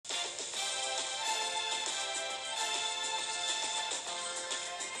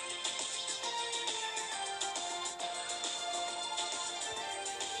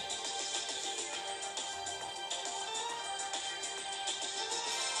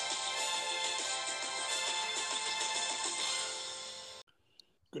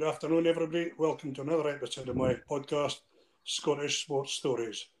Good afternoon, everybody. Welcome to another episode of my podcast, Scottish Sports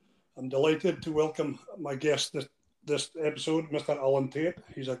Stories. I'm delighted to welcome my guest this episode, Mr. Alan Tait.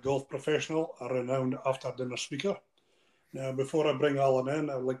 He's a golf professional, a renowned after-dinner speaker. Now, before I bring Alan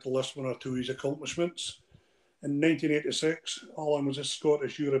in, I'd like to list one or two of his accomplishments. In 1986, Alan was a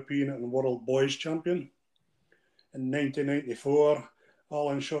Scottish, European and World Boys Champion. In 1994,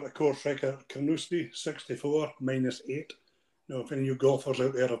 Alan shot a course record at Carnoustie, 64, -8. Now, if any of you golfers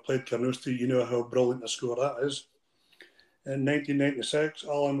out there have played Carnoustie, you know how brilliant a score that is. In 1996,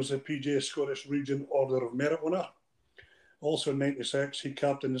 Alan was a PGA Scottish Region Order of Merit winner. Also in 96, he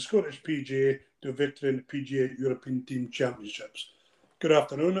captained the Scottish PGA to victory in the PGA European Team Championships. Good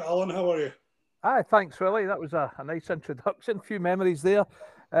afternoon, Alan. How are you? Hi, thanks, Willie. That was a nice introduction. A few memories there.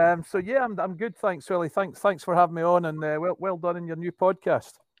 I'm good. Thanks, Willie. Thanks for having me on, and well done in your new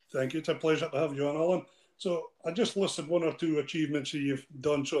podcast. Thank you. It's a pleasure to have you on, Alan. So I just listed one or two achievements that you've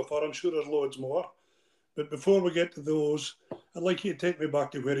done so far. I'm sure there's loads more. But before we get to those, I'd like you to take me back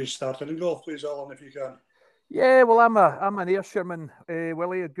to where you started in golf, please, Alan, if you can. Yeah, well, I'm an Ayrshireman,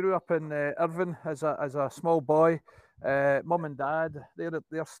 Willie. I grew up in Irvine as a small boy. Mum and Dad, they're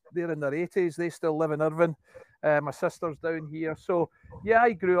in their 80s. They still live in Irvine. My sister's down here. So, yeah,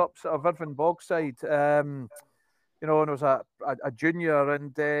 I grew up sort of Irvine Bogside. And I was a junior,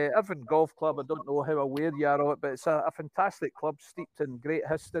 and Irvine Golf Club, I don't know how aware you are of it, but it's a fantastic club steeped in great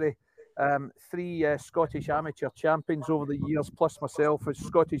history. 3 Scottish amateur champions over the years, plus myself as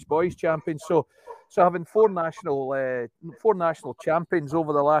Scottish boys champions. So having 4 national champions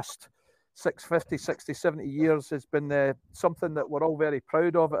over the last 50, 60, 70 years has been something that we're all very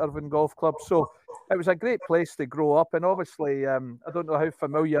proud of at Irvine Golf Club. So it was a great place to grow up, and obviously I don't know how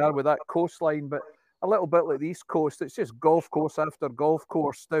familiar you are with that coastline, but a little bit like the East Coast, it's just golf course after golf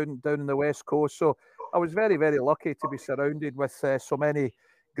course down in the West Coast. So I was very, very lucky to be surrounded with so many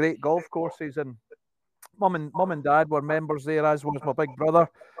great golf courses, and mum and dad were members there, as was my big brother.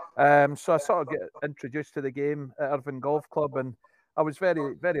 So I sort of get introduced to the game at Irvine Golf Club, and I was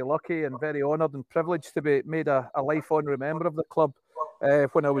very, very lucky and very honoured and privileged to be made a life honorary member of the club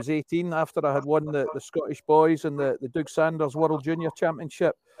when I was 18, after I had won the Scottish Boys and the Doug Sanders World Junior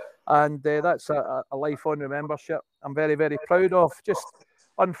Championship. And that's a life honorary membership I'm very, very proud of. Just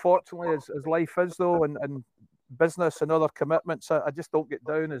unfortunately, as life is though, and business and other commitments, I just don't get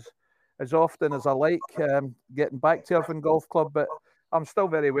down as often as I like getting back to Irvine Golf Club, but I'm still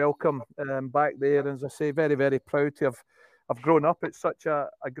very welcome back there. And as I say, very, very proud to have grown up at such a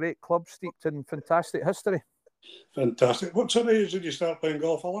great club steeped in fantastic history. Fantastic. What sort of age did you start playing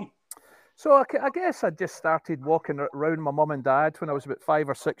golf, Alan? So I guess I just started walking around my mum and dad when I was about 5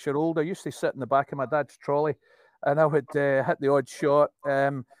 or 6 years old. I used to sit in the back of my dad's trolley, and I would hit the odd shot.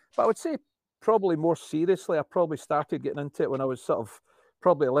 But I would say probably more seriously, I probably started getting into it when I was sort of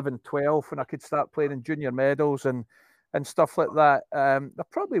probably 11, 12, when I could start playing in junior medals and stuff like that. There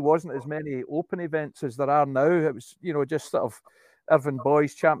probably wasn't as many open events as there are now. It was, just sort of Irvine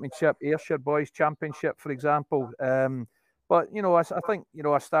Boys Championship, Ayrshire Boys Championship, for example. But, I think,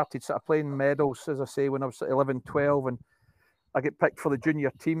 I started sort of playing medals, as I say, when I was 11, 12, and I get picked for the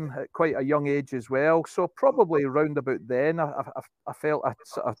junior team at quite a young age as well. So probably round about then, I felt a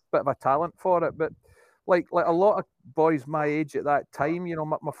sort of bit of a talent for it. But like a lot of boys my age at that time,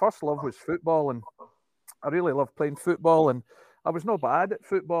 my first love was football, and I really loved playing football, and I was no bad at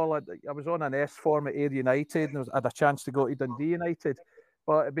football. I was on an S form at Ayr United, and I had a chance to go to Dundee United.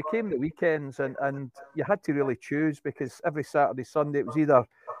 But it became the weekends, and you had to really choose, because every Saturday, Sunday, it was either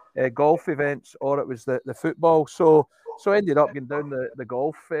golf events or it was the football. So I ended up getting down the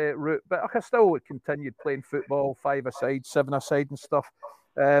golf route. But I still continued playing football, 5-a-side, 7-a-side and stuff.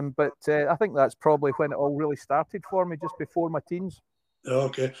 But I think that's probably when it all really started for me, just before my teens.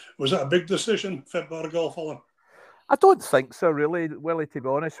 Okay. Was that a big decision, football or golf, Alan? I don't think so, really, Willie, to be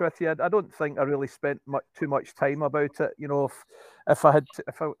honest with you. I don't think I really spent too much time about it. If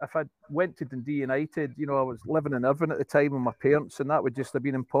I went to Dundee United, I was living in Irvine at the time with my parents, and that would just have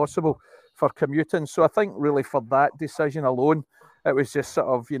been impossible for commuting. So I think really for that decision alone, it was just sort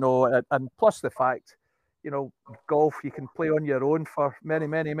of, and plus the fact, golf you can play on your own for many,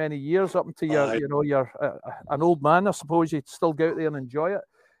 many, many years up until you're an old man. I suppose you'd still go out there and enjoy it.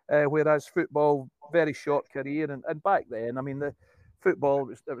 Whereas football, very short career, and back then, I mean, the football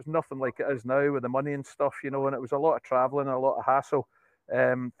it was nothing like it is now with the money and stuff, and it was a lot of travelling and a lot of hassle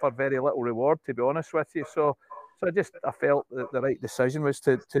for very little reward, to be honest with you. So I felt that the right decision was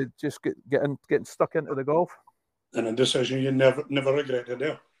to just getting stuck into the golf. And a decision you never regretted,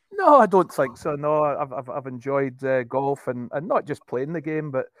 yeah. No, I don't think so. No, I've enjoyed golf and not just playing the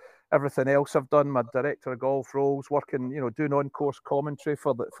game, but everything else I've done. My director of golf roles, working, doing on-course commentary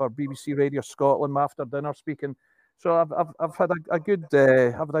for BBC Radio Scotland, my after dinner speaking. So I've had a good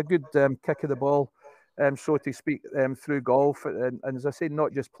I've had a good kick of the ball, so to speak, through golf. And as I say,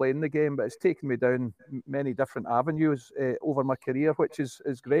 not just playing the game, but it's taken me down many different avenues over my career, which is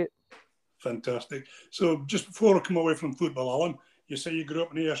great. Fantastic. So just before I come away from football, Alan, you say you grew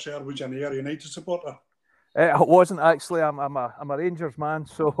up in Ayrshire. Was you an Ayr United supporter? It wasn't actually. I'm a Rangers man,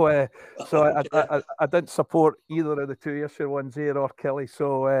 so okay. I didn't support either of the two Ayrshire ones, Ayr or Kelly.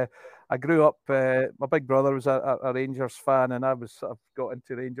 So I grew up. My big brother was a Rangers fan, and I've got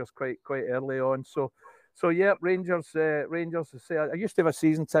into Rangers quite early on. So yeah, Rangers. Rangers. I used to have a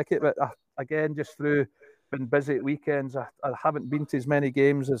season ticket, but again, just through been busy at weekends, I haven't been to as many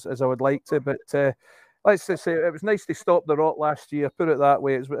games as I would like to. But let's just say it was nice to stop the rot last year. Put it that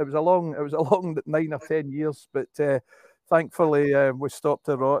way. It was a long 9 or 10 years, but thankfully we stopped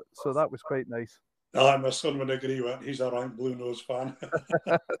the rot, so that was quite nice. My son would agree with it. He's a rank Blue Nose fan.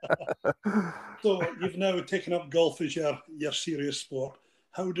 So you've now taken up golf as your serious sport.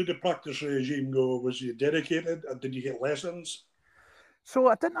 How did the practice regime go? Was you dedicated, and did you get lessons? So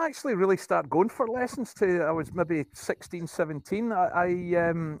I didn't actually really start going for lessons till I was maybe 16, 17. I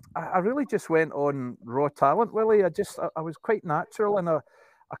really just went on raw talent, Willie. I was quite natural, and I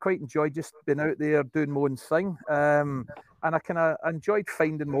quite enjoyed just being out there doing my own thing. And I kind of enjoyed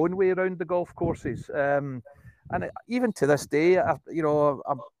finding my own way around the golf courses. Even to this day, I'm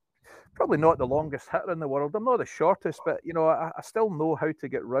probably not the longest hitter in the world. I'm not the shortest, but I still know how to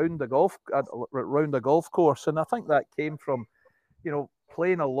get round the golf course, and I think that came from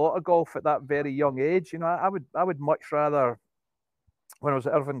playing a lot of golf at that very young age. I would much rather, when I was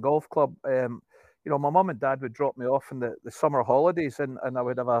at Irvine Golf Club, my mum and dad would drop me off in the summer holidays, and I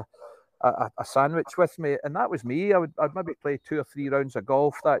would have a sandwich with me, and that was me. I'd maybe play 2 or 3 rounds of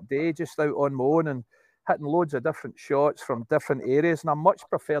golf that day, just out on my own, and hitting loads of different shots from different areas. And I much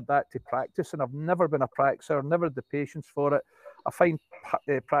preferred that to practice, and I've never been a practicer, never had the patience for it. I find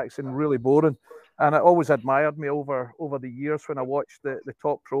practicing really boring. And it always admired me over the years when I watched the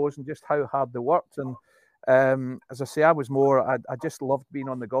top pros and just how hard they worked. And as I say, I just loved being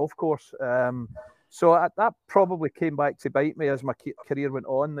on the golf course. So that probably came back to bite me as my career went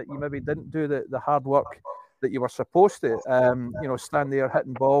on, that you maybe didn't do the hard work that you were supposed to. Stand there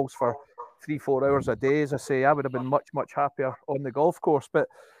hitting balls for 3-4 hours a day. As I say, I would have been much happier on the golf course. But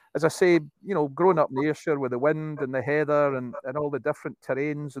as I say, growing up in Ayrshire with the wind and the heather and all the different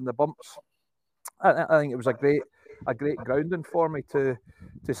terrains and the bumps, I think it was a great grounding for me to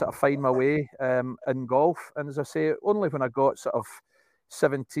sort of find my way in golf. And as I say, only when I got sort of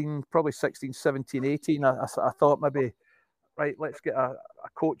 17, probably 16, 17, 18, I thought maybe, right, let's get a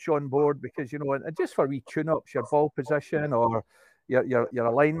coach on board, because, and just for wee tune-ups, your ball position or your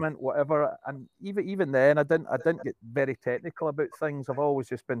alignment, whatever. And even then, I didn't get very technical about things. I've always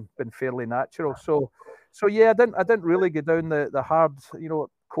just been fairly natural. So yeah, I didn't really go down the hard,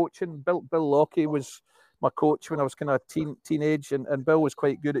 coaching. Bill Lockie was my coach when I was kind of teenage, and Bill was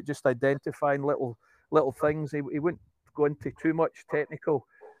quite good at just identifying little things. He wouldn't go into too much technical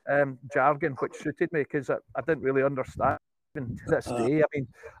jargon, which suited me, because I didn't really understand. Even to this day, I mean,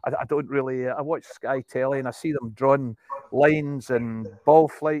 I don't really. I watch Sky Telly and I see them drawing lines and ball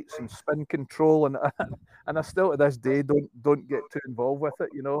flights and spin control, and I still to this day don't get too involved with it.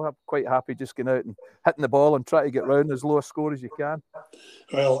 I'm quite happy just going out and hitting the ball and try to get round as low a score as you can.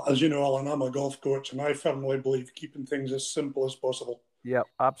 Well, as you know, Alan, I'm a golf coach, and I firmly believe keeping things as simple as possible. Yeah,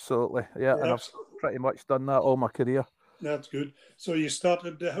 absolutely. Yeah, and I've pretty much done that all my career. That's good. So you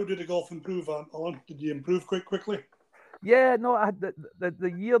started. How did the golf improve, Alan? Did you improve quite quickly? Yeah, no, I had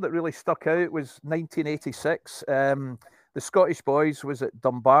the year that really stuck out was 1986. The Scottish boys was at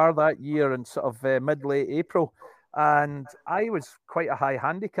Dunbar that year in sort of mid-late April, and I was quite a high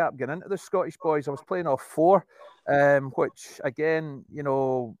handicap getting into the Scottish boys. I was playing off 4, which again,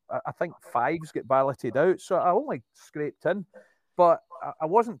 I think 5s get balloted out, so I only scraped in. But I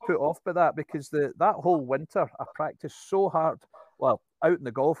wasn't put off by that, because that whole winter I practiced so hard. Well, out in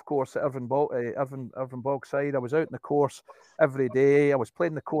the golf course at Irvine Bogside, I was out in the course every day. I was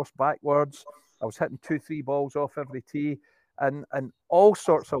playing the course backwards. I was hitting 2-3 balls off every tee, and all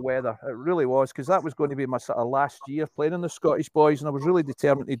sorts of weather. It really was, because that was going to be my sort of last year playing in the Scottish boys, and I was really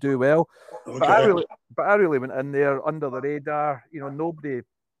determined to do well. Okay. But I really went in there under the radar.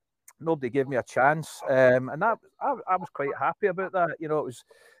 Nobody gave me a chance, and that I was quite happy about that. It was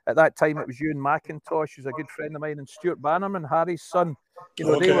at that time it was Ewan McIntosh, who's a good friend of mine, and Stuart Bannerman, Harry's son. They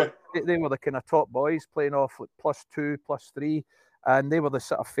were the kind of top boys playing off like +2, +3, and they were the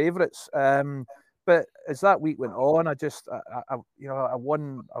sort of favourites. But as that week went on, I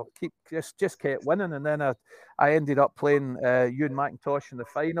won. I just kept winning, and then I ended up playing Ewan McIntosh in the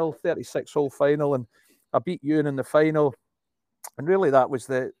final, 36-hole final, and I beat Ewan in the final. And really, that was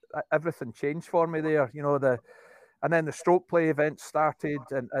everything changed for me there. And then the stroke play event started,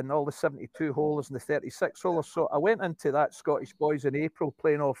 and all the 72 holes and the 36 holes. So I went into that Scottish Boys in April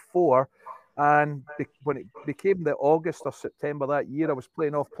playing off 4. And when it became the August or September that year, I was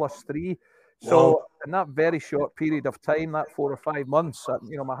playing off +3. So in that very short period of time, that 4 or 5 months,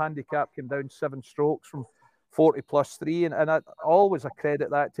 my handicap came down 7 strokes from 40 +3. And I always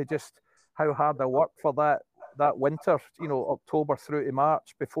accredit that to just how hard I worked for that winter, October through to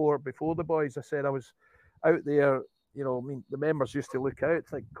March before the boys. I said I was out there, the members used to look out,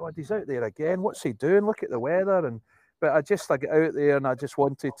 think, God, he's out there again. What's he doing? Look at the weather. But I got out there and I just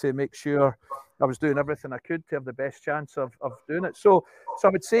wanted to make sure I was doing everything I could to have the best chance of doing it. So I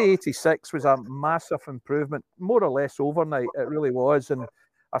would say 86 was a massive improvement, more or less overnight. It really was. And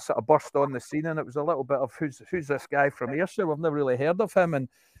I sort of burst on the scene, and it was a little bit of who's this guy from Ayrshire? We've never really heard of him. And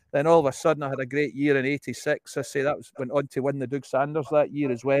then all of a sudden I had a great year in 86. I say went on to win the Doug Sanders that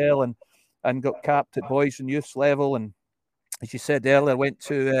year as well, and got capped at boys and youths level. And as you said earlier, went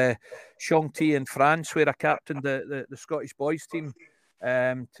to Chantilly in France, where I captained the Scottish boys team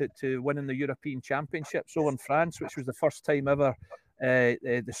to winning the European Championships over in France, which was the first time ever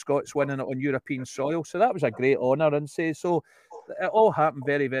the Scots winning it on European soil. So that was a great honour. And so it all happened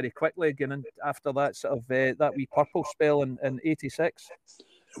very, very quickly again. And after that sort of that wee purple spell in 86.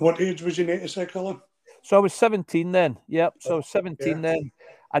 What age was you in 86, Alan? So I was 17 then. Yep. So I was 17 then.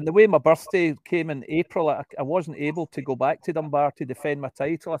 And the way my birthday came in April, I wasn't able to go back to Dunbar to defend my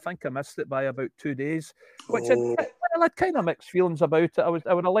title. I think I missed it by about 2 days, which I had kind of mixed feelings about it. I would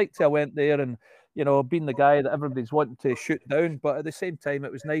have liked to have went there and, been the guy that everybody's wanting to shoot down. But at the same time,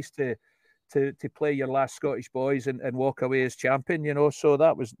 it was nice to play your last Scottish boys and walk away as champion, So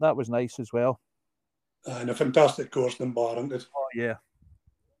that was nice as well. And a fantastic course in Dunbar, isn't it? Oh, yeah.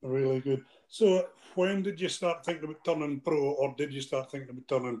 Really good. So when did you start thinking about turning pro, or did you start thinking about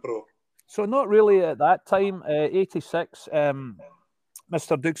turning pro? So not really at that time. 86,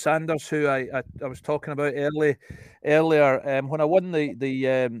 Mr. Doug Sanders, who I was talking about earlier, when I won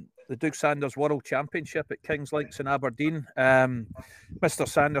the Doug Sanders World Championship at King's Links in Aberdeen, Mr.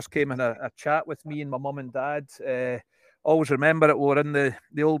 Sanders came in a chat with me and my mum and dad. Always remember it. We were in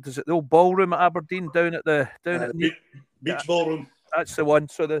the old ballroom at Aberdeen down at the beach ballroom. That's the one.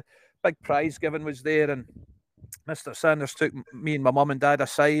 So the big prize giving was there, and Mr. Sanders took me and my mum and dad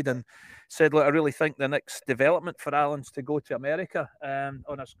aside and said, look, I really think the next development for Alan's to go to America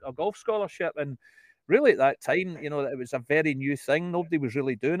on a golf scholarship. And really at that time, it was a very new thing. Nobody was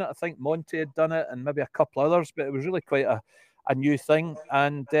really doing it. I think Monty had done it and maybe a couple others, but it was really quite a new thing.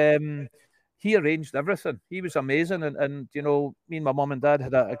 And he arranged everything. He was amazing. And me and my mum and dad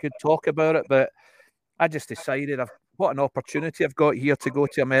had a good talk about it, but I just decided what an opportunity I've got here to go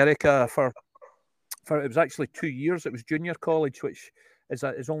to America for it was actually 2 years. It was junior college, which is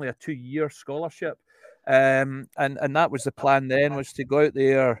only a 2-year scholarship. And that was the plan then, was to go out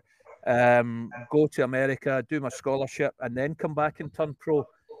there, go to America, do my scholarship, and then come back and turn pro.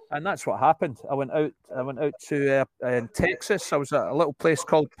 And that's what happened. I went out to in Texas. I was at a little place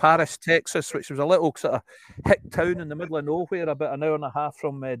called Paris, Texas, which was a little sort of hick town in the middle of nowhere, about an hour and a half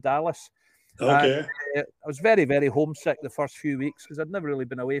from Dallas. Okay. And, I was very, very homesick the first few weeks because I'd never really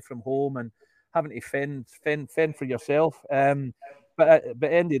been away from home and having to fend for yourself. But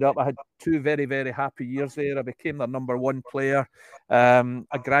ended up, I had 2 very, very happy years there. I became their #1 player.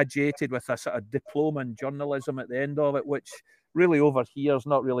 I graduated with a sort of diploma in journalism at the end of it, which really over here is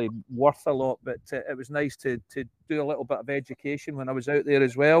not really worth a lot, but it was nice to do a little bit of education when I was out there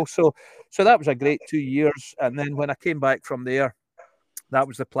as well. So that was a great 2 years. And then when I came back from there, that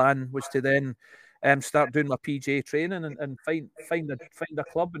was the plan, was to then start doing my PGA training and find a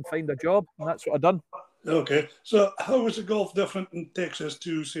club and find a job. And that's what I've done. Okay. So how was the golf different in Texas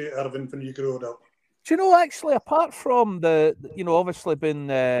to, say, Irvine when you grew up? Do you know, actually, apart from obviously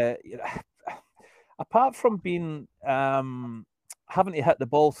being, apart from being, having to hit the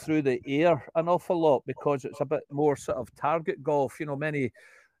ball through the air an awful lot because it's a bit more sort of target golf, many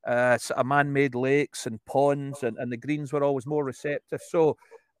sort of man-made lakes and ponds and the greens were always more receptive. So,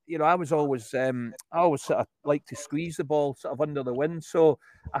 I was always, I always sort of like to squeeze the ball sort of under the wind. So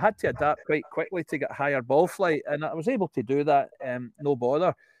I had to adapt quite quickly to get higher ball flight, and I was able to do that, no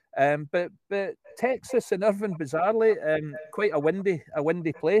bother. But Texas and Irvine, bizarrely, quite a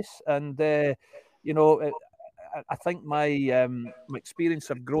windy place, and I think my experience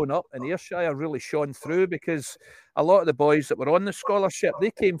of growing up in Ayrshire really shone through, because a lot of the boys that were on the scholarship,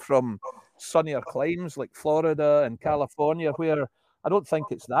 they came from sunnier climes like Florida and California, where I don't think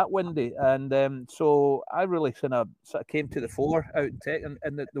it's that windy. And so I really kind of sort of came to the fore out in Tech,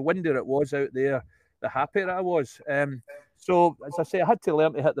 and the windier it was out there, the happier I was. So as I say, I had to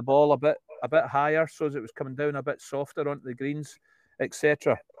learn to hit the ball a bit higher, so as it was coming down a bit softer onto the greens,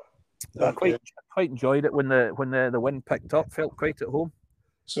 etc. But Okay. I quite enjoyed it when the wind picked up. Felt quite at home.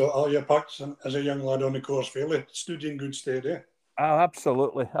 So all your packs as a young lad on the course, fairly stood you in good stead, eh? Oh,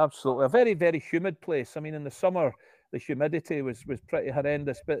 absolutely, absolutely. A very, very humid place. I mean, in the summer, the humidity was pretty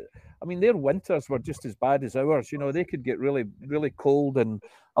horrendous. But I mean, their winters were just as bad as ours. You know, they could get really, really cold and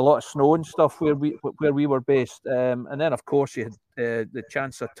a lot of snow and stuff where we were based. And then, of course, you had the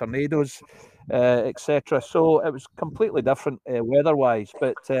chance of tornadoes, etc. So it was completely different weather-wise.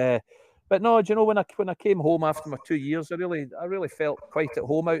 But no, do you know, when I came home after my 2 years, I really felt quite at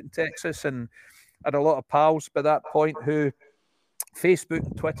home out in Texas, and had a lot of pals by that point who. Facebook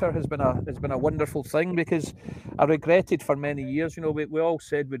and Twitter has been a wonderful thing, because I regretted for many years. You know, we all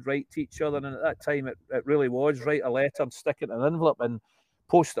said we'd write to each other, and at that time it really was write a letter and stick it in an envelope and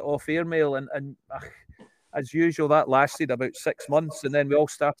post it off airmail, and as usual that lasted about 6 months, and then we all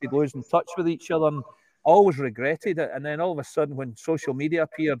started losing touch with each other, and I always regretted it. And then all of a sudden, when social media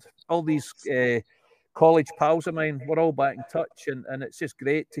appeared, all these college pals of mine were all back in touch, and it's just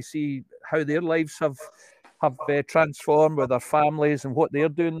great to see how their lives have transformed with their families and what they're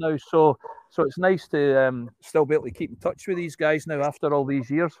doing now. So it's nice to still be able to keep in touch with these guys now after all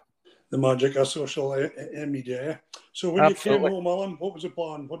these years. The magic of social media. Eh? So when Absolutely. you came home, Alan, what was the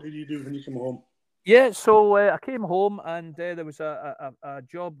plan? What did you do when you came home? Yeah, so I came home, and there was a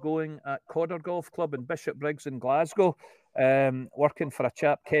job going at Codder Golf Club in Bishop Briggs in Glasgow, working for a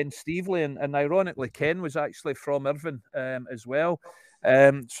chap, Ken Stevely, and ironically, Ken was actually from Irvine as well.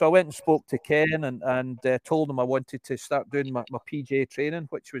 So I went and spoke to Ken, and told him I wanted to start doing my PGA training,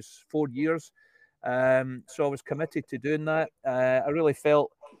 which was 4 years. So I was committed to doing that. I really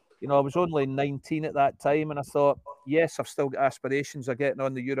felt, you know, I was only 19 at that time, and I thought, yes, I've still got aspirations of getting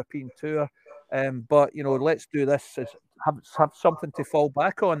on the European tour. But you know, let's do this. Have something to fall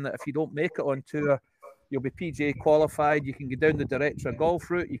back on. That if you don't make it on tour, you'll be PGA qualified. You can go down the director of golf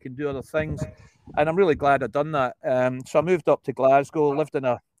route. You can do other things, and I'm really glad I've done that. So I moved up to Glasgow, lived in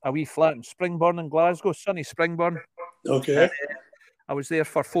a wee flat in Springburn in Glasgow, sunny Springburn. Okay. I was there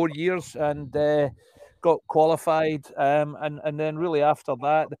for 4 years and got qualified. And then really after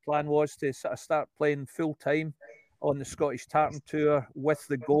that, the plan was to sort of start playing full time on the Scottish Tartan Tour, with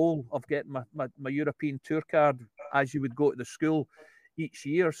the goal of getting my European Tour card as you would go to the school each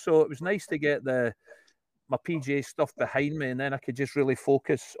year. So it was nice to get my PGA stuff behind me, and then I could just really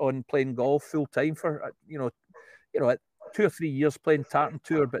focus on playing golf full time for you know 2 or 3 years playing Tartan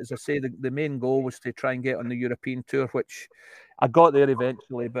Tour. But as I say, the main goal was to try and get on the European Tour, which I got there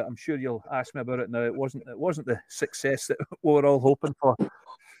eventually. But I'm sure you'll ask me about it now. It wasn't the success that we were all hoping for.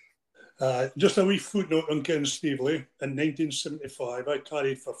 Just a wee footnote on Ken Stevely. In 1975, I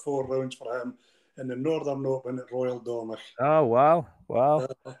caddied for 4 rounds for him in the Northern Open at Royal Dornoch. Oh, wow.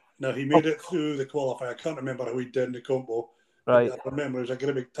 Now, he made it through the qualifier. I can't remember how he did in the combo. Right. I remember he was a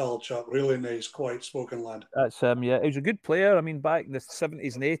great big tall chap, really nice, quiet spoken lad. That's him, yeah. He was a good player. I mean, back in the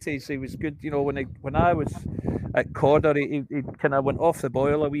 70s and 80s, he was good. You know, when I was at Codder, he kind of went off the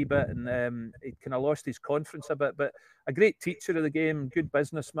boil a wee bit, and he kind of lost his confidence a bit. But a great teacher of the game, good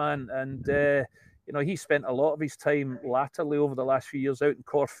businessman, and you know, he spent a lot of his time latterly over the last few years out in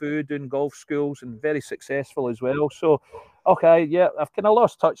Corfu doing golf schools, and very successful as well. So, okay, yeah, I've kind of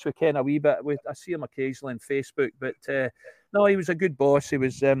lost touch with Ken a wee bit. I see him occasionally on Facebook, but no, he was a good boss. He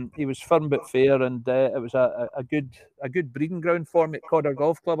was firm but fair, and it was a good breeding ground for me at Codder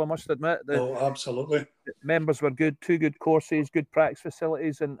Golf Club, I must admit. Absolutely. The members were good, 2 good courses, good practice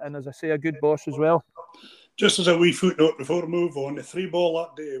facilities, and as I say, a good boss as well. Just as a wee footnote before we move on, the 3-ball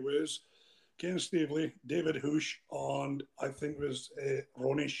that day was Ken Stevely, David Hoosh, and I think it was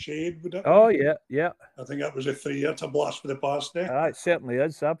Ronnie Shade. Would that be? Yeah. I think that was a 3. That's a blast for the past day. It certainly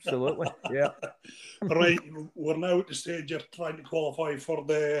is, absolutely. Yeah. Right, we're now at the stage you're trying to qualify for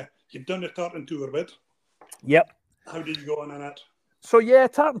you've done the Tartan Tour a bit. Yep. How did you go on it? So yeah,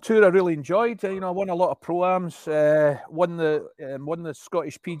 Tartan Tour I really enjoyed. You know, I won a lot of pro-ams, won the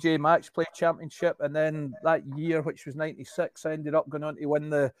Scottish PGA Match Play Championship, and then that year, which was 96, I ended up going on to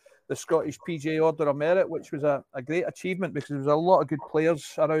win the Scottish PGA Order of Merit, which was a great achievement, because there was a lot of good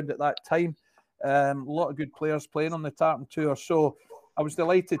players around at that time, a lot of good players playing on the Tartan Tour. So I was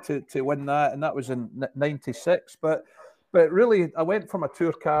delighted to win that, and that was in 96. But But really, I went from a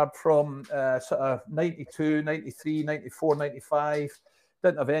tour card from sort of 92, 93, 94, 95.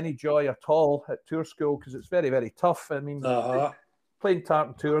 Didn't have any joy at all at tour school because it's very, very tough. I mean, playing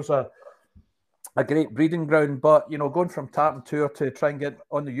tartan tours are a great breeding ground, but going from tartan tour to try and get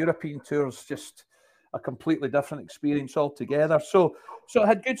on the European tours, just a completely different experience altogether. So I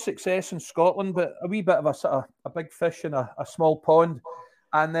had good success in Scotland, but a wee bit of a sort of a big fish in a small pond,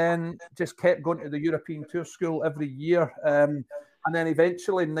 and then just kept going to the European tour school every year. And then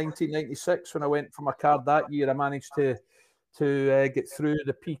eventually in 1996, when I went for my card that year, I managed to get through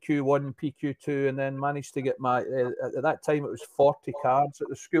the PQ1, PQ2, and then managed to get my, at that time it was 40 cards at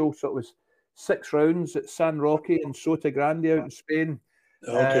the school. So it was 6 rounds at San Roque and Sota Grande out in Spain.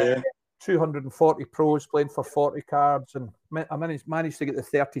 Okay. 240 pros playing for 40 cards. And I managed to get the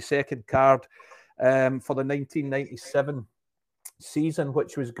 32nd card for the 1997 season,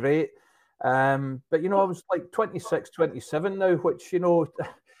 which was great. But, I was like 26, 27 now, which,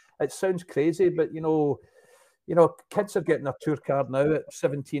 it sounds crazy, but, kids are getting a tour card now at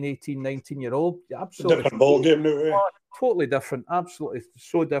 17, 18, 19-year-old. Absolutely. Different ball game now, eh? Totally different. Absolutely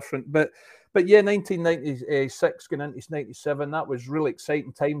so different. But yeah, 1996 going into 97, that was really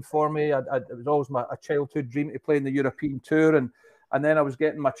exciting time for me. It was always a childhood dream to play in the European Tour. And then I was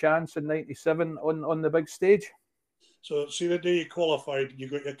getting my chance in 97 on the big stage. So see the day you qualified, you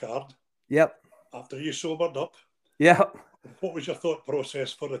got your card. Yep. After you sobered up. Yep. What was your thought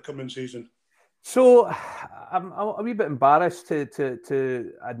process for the coming season? So I'm a wee bit embarrassed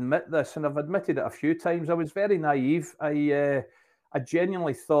to admit this, and I've admitted it a few times. I was very naive. I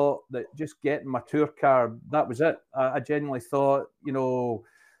genuinely thought that just getting my tour card, that was it. I genuinely thought,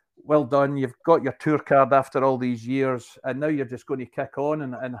 well done, you've got your tour card after all these years, and now you're just going to kick on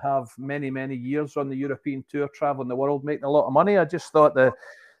and have many, many years on the European Tour, traveling the world, making a lot of money. I just thought the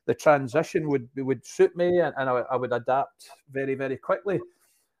transition would suit me, and I would adapt very, very quickly.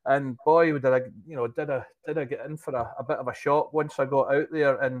 And boy, did I get in for a bit of a shock once I got out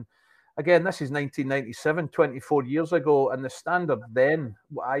there. And again, this is 1997, 24 years ago, and the standard then,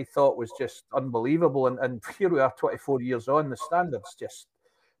 what I thought was just unbelievable. And here we are, 24 years on, the standard's just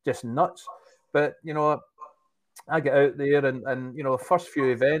nuts. But I get out there, and the first few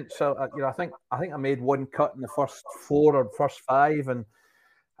events, I think I made one cut in the first 4 or first 5, and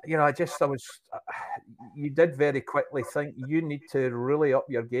you did very quickly think you need to really up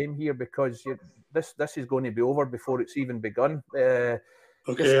your game here, because this is going to be over before it's even begun.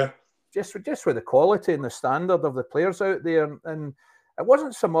 Okay. Just with the quality and the standard of the players out there, and it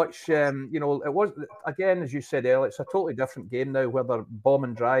wasn't so much, it was, again, as you said earlier, it's a totally different game now, where they're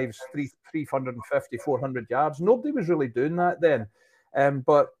bombing drives 350, 400 yards. Nobody was really doing that then,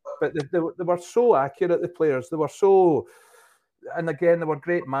 but they were so accurate, the players. They were so. And again, they were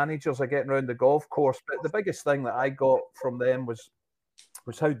great managers at getting around the golf course. But the biggest thing that I got from them was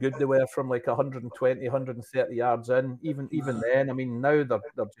how good they were from like 120, 130 yards in. Even then, I mean, now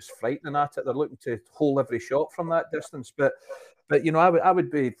they're just frightening at it. They're looking to hold every shot from that distance. But I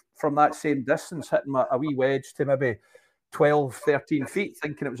would be from that same distance hitting a wee wedge to maybe 12, 13 feet,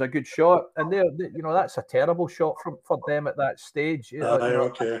 thinking it was a good shot. And that's a terrible shot for them at that stage.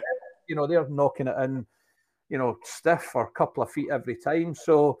 Okay. They're knocking it in, stiff for a couple of feet every time.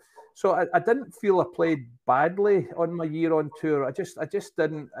 So I didn't feel I played badly on my year on tour. I just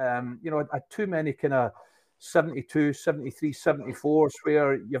didn't, I had too many kind of 72, 73, 74s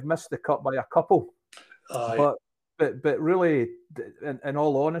where you've missed the cut by a couple. But really, in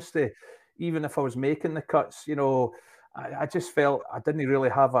all honesty, even if I was making the cuts, I just felt I didn't really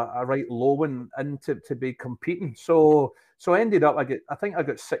have a right low one in to be competing. So I ended up, I think I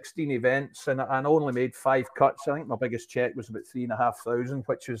got 16 events and I only made 5 cuts. I think my biggest check was about 3,500,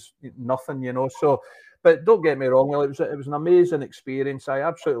 which was nothing, So, but don't get me wrong, well, it was an amazing experience. I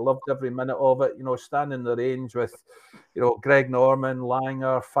absolutely loved every minute of it. Standing in the range with, Greg Norman,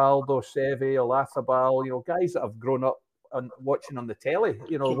 Langer, Faldo, Seve, Olathabal, guys that have grown up and watching on the telly,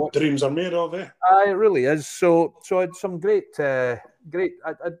 dreams are made of, eh? It really is. So I had some great. I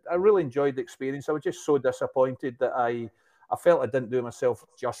really enjoyed the experience. I was just so disappointed that I felt I didn't do myself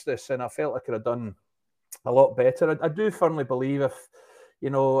justice, and I felt I could have done a lot better. I do firmly believe if,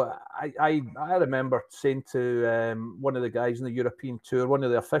 I remember saying to one of the guys in the European Tour, one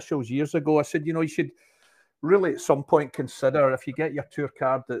of the officials years ago, I said, you should really at some point consider, if you get your tour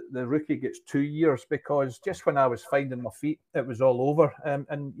card, that the rookie gets 2 years, because just when I was finding my feet, it was all over. And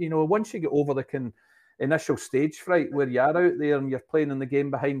once you get over the initial stage fright where you are out there and you're playing in the game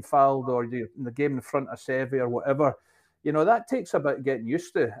behind Fald or you're in the game in front of Seve or whatever, that takes a bit getting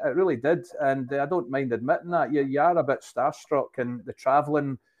used to. It really did. And I don't mind admitting that. You are a bit starstruck, and the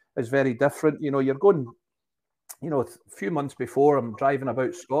travelling is very different. You're going a few months before, I'm driving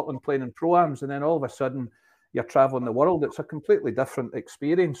about Scotland playing in pro-ams, and then all of a sudden you're traveling the world. It's a completely different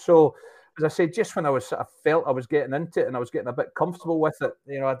experience. So, as I said, just when I felt I was getting into it and I was getting a bit comfortable with it,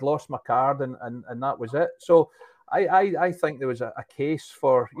 I'd lost my card and that was it. So I think there was a case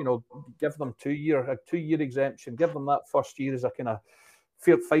for, give them a 2-year exemption, give them that first year as a kind of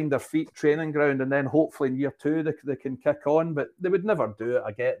find their feet training ground, and then hopefully in year 2 they can kick on. But they would never do it.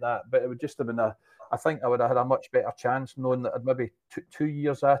 I get that, but it would just have been I think I would have had a much better chance knowing that I'd maybe 2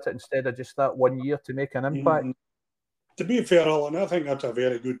 years at it instead of just that 1 year to make an impact. To be fair, Alan, I think that's a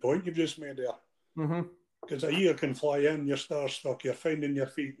very good point you've just made there. Mm-hmm. Because a year can fly in, you're starstruck, you're finding your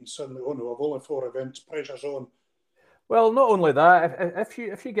feet, and suddenly, oh no, I've only 4 events, pressure's on. Well, not only that, if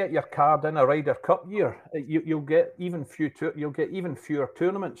you get your card in a Ryder Cup year, you'll get even fewer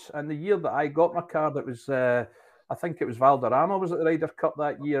tournaments. And the year that I got my card, it was I think it was Valderrama was at the Ryder Cup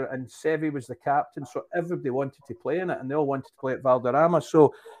that year, and Seve was the captain, so everybody wanted to play in it, and they all wanted to play at Valderrama.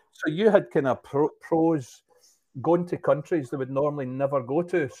 So you had kind of pros going to countries they would normally never go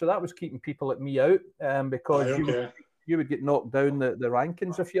to. So that was keeping people like me out, because you would get knocked down the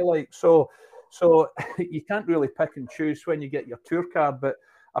rankings, if you like. So you can't really pick and choose when you get your tour card. But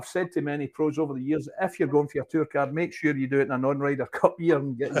I've said to many pros over the years, if you're going for your tour card, make sure you do it in a non-Ryder Cup year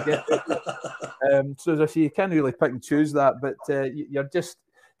and get it. So as I say, you can't really pick and choose that, but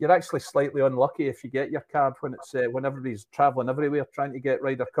you're actually slightly unlucky if you get your card when everybody's travelling everywhere trying to get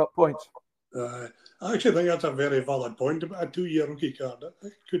Ryder Cup points. I actually think that's a very valid point about a 2-year rookie card.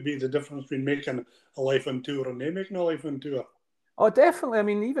 It could be the difference between making a life on tour and they making a life on tour. Oh, definitely. I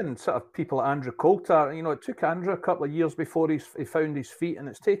mean, even sort of people like Andrew Coulter, it took Andrew a couple of years before he found his feet, and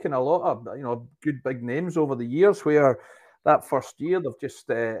it's taken a lot of, good big names over the years where that first year they've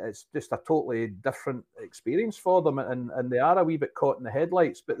it's just a totally different experience for them, and they are a wee bit caught in the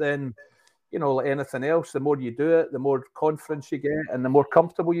headlights. But then, like anything else, the more you do it, the more confidence you get and the more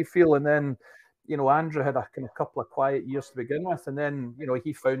comfortable you feel. And then, Andrew had a kind of couple of quiet years to begin with, and then,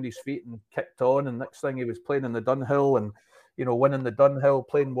 he found his feet and kicked on, and next thing he was playing in the Dunhill and winning the Dunhill,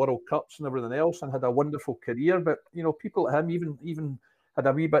 playing World Cups and everything else, and had a wonderful career. But people like him even had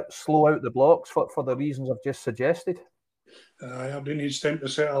a wee bit slow out the blocks for the reasons I've just suggested. Everybody needs time to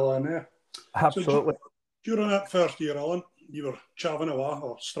settle in there. Absolutely. So during that first year, Alan, you were chaving away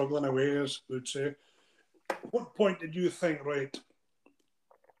or struggling away, as we would say. What point did you think, right,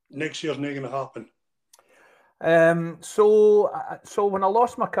 next year's not going to happen? So when I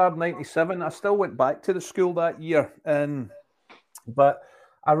lost my card in '97, I still went back to the school that year, but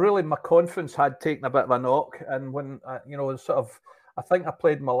my confidence had taken a bit of a knock. And when I think I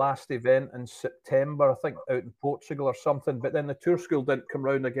played my last event in September, I think out in Portugal or something. But then the tour school didn't come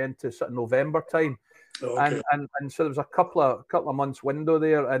round again to sort of November time, and so there was a couple of months window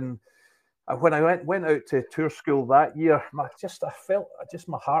there. And when I went out to tour school that year, I felt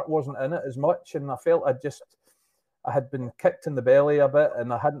my heart wasn't in it as much, and I felt I had been kicked in the belly a bit,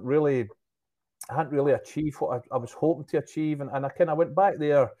 and I hadn't really achieved what I was hoping to achieve, and I kind of went back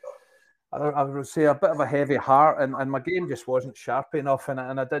there. I would say a bit of a heavy heart, and my game just wasn't sharp enough,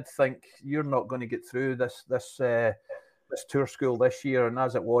 and I did think you're not going to get through this tour school this year, and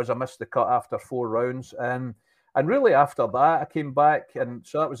as it was, I missed the cut after 4 rounds, and really after that I came back, and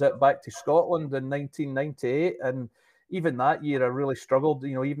so that was it, back to Scotland in 1998, and even that year I really struggled.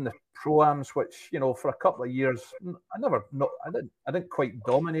 Even the pro-ams, which for a couple of years I didn't quite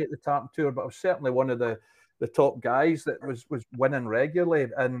dominate the Tartan Tour, but I was certainly one of the top guys that was winning regularly.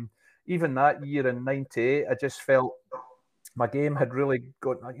 And even that year in '98, I just felt my game had really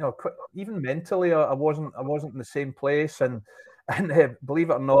got, even mentally, I wasn't in the same place. And believe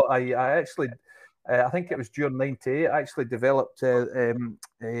it or not, I actually, I think it was during '98, I actually developed the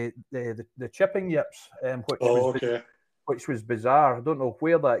chipping yips, which was bizarre. I don't know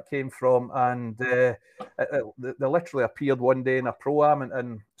where that came from, and they literally appeared one day in a pro-am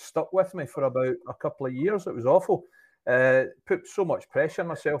and stuck with me for about a couple of years. It was awful. Put so much pressure on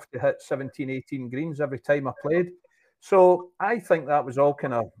myself to hit 17, 18 greens every time I played. So I think that was all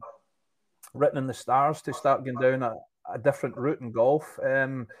kind of written in the stars to start going down a different route in golf.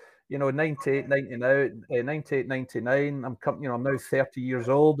 98, 99, I'm now 30 years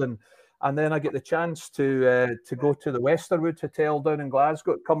old, and then I get the chance to go to the Westerwood Hotel down in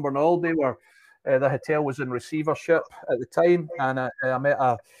Glasgow at Cumbernauld, where the hotel was in receivership at the time, and I met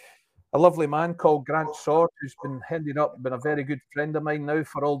a lovely man called Grant Sword, who's been a very good friend of mine now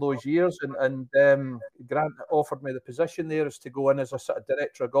for all those years, and Grant offered me the position there as to go in as a sort of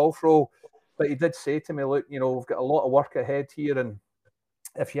director of golf role, but he did say to me, look, we've got a lot of work ahead here, and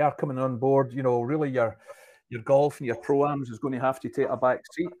if you are coming on board, really your golf and your pro-ams is going to have to take a back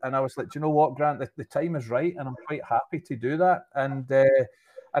seat. And I was like, do you know what, Grant, the time is right, and I'm quite happy to do that. And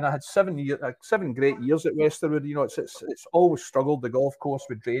I had 7 great years at Westerwood. You know, it's always struggled, the golf course,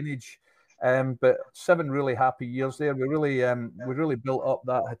 with drainage. But 7 really happy years there. We really built up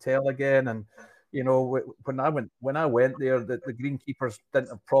that hotel again. And you know, when I went there, the greenkeepers didn't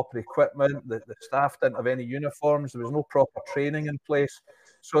have proper equipment. The staff didn't have any uniforms. There was no proper training in place.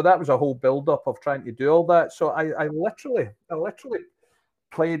 So that was a whole build-up of trying to do all that. So I literally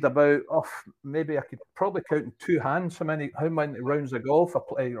played about, maybe I could probably count in 2 hands how many rounds of golf I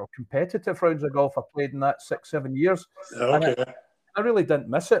played, or competitive rounds of golf I played in that 6-7 years. Okay. And I really didn't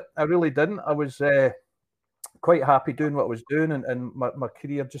miss it. I really didn't. I was quite happy doing what I was doing, and my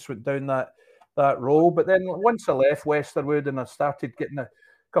career just went down that role. But then once I left Westerwood and I started getting a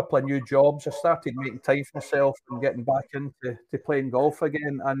couple of new jobs, I started making time for myself and getting back into playing golf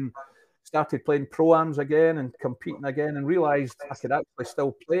again, and started playing pro-ams again and competing again, and realised I could actually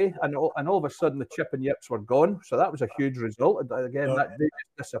still play. And all of a sudden the chip and yips were gone. So that was a huge result. Again, that they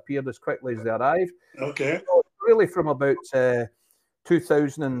just disappeared as quickly as they arrived. Okay. So really from about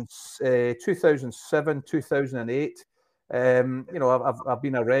 2007, 2008, you know, I've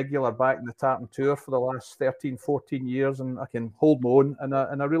been a regular back in the Tartan Tour for the last 13, 14 years, and I can hold my own, and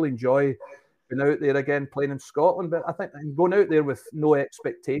I really enjoy being out there again playing in Scotland. But I think I'm going out there with no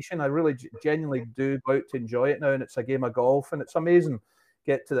expectation. I really genuinely do go out to enjoy it now, and it's a game of golf, and it's amazing.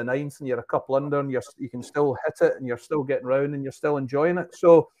 Get to the 9th and you're a couple under, and you can still hit it, and you're still getting round, and you're still enjoying it.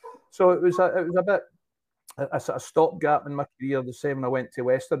 So it was a bit a sort of stopgap in my career, the same when I went to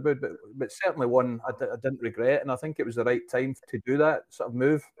Westerwood, but certainly one I didn't regret, and I think it was the right time to do that sort of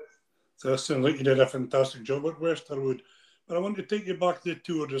move. So it sounds like you did a fantastic job at Westerwood. But I want to take you back to the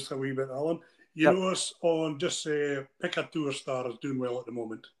tour just a wee bit, Alan. You know us on just pick a tour star is doing well at the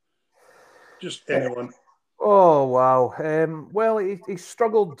moment. Just anyone. Oh wow! Well, he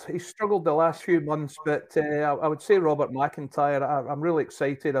struggled. He struggled the last few months, but I would say Robert McIntyre. I'm really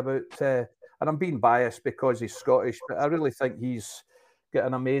excited about, and I'm being biased because he's Scottish, but I really think he's got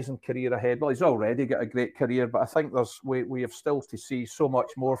an amazing career ahead. Well, he's already got a great career, but I think we have still to see so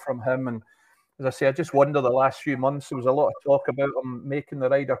much more from him. And as I say, I just wonder the last few months there was a lot of talk about him making the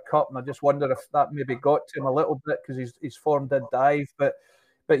Ryder Cup, and I just wonder if that maybe got to him a little bit because his form did dive, but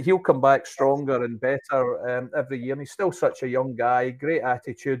he'll come back stronger and better every year. And he's still such a young guy, great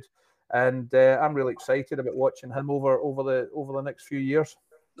attitude, and I'm really excited about watching him over the next few years.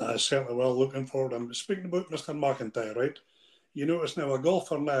 I certainly will. Looking forward. I'm speaking about Mr. McIntyre, right? You notice now, a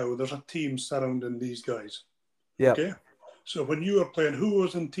golfer now, there's a team surrounding these guys. Yeah. Okay. So when you were playing, who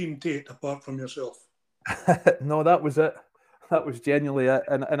was in Team Tait apart from yourself? No, that was it. That was genuinely it.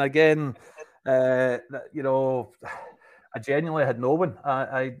 And again, you know, I genuinely had no one.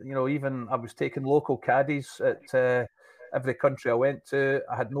 Even I was taking local caddies at every country I went to.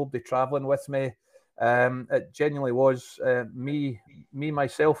 I had nobody traveling with me. It genuinely was me,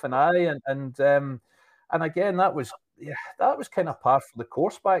 myself, and I. And again, that was kind of par for the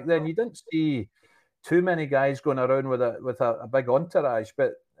course back then. You didn't see too many guys going around with a big entourage,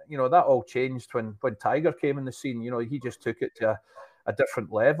 but you know that all changed when Tiger came in the scene. You know, he just took it to a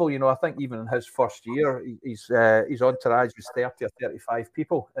different level. You know, I think even in his first year, his entourage was 30 or 35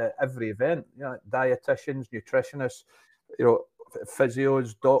 people at every event. You know, dietitians, nutritionists, you know,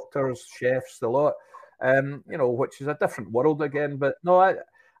 physios, doctors, chefs, the lot. You know, which is a different world again. But no,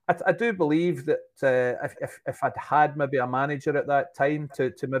 I do believe that if I'd had maybe a manager at that time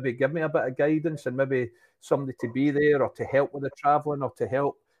to maybe give me a bit of guidance and maybe somebody to be there or to help with the travelling or to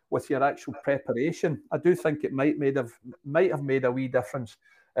help with your actual preparation, I do think it might have made a wee difference.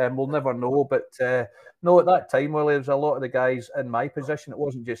 We'll never know, but no, at that time, well, there was a lot of the guys in my position. It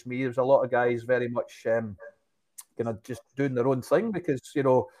wasn't just me. There was a lot of guys very much kind of just doing their own thing because, you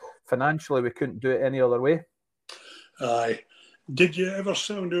know, financially we couldn't do it any other way. Aye. Did you ever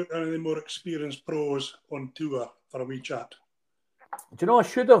sound out any of the more experienced pros on tour for a wee chat? Do you know, I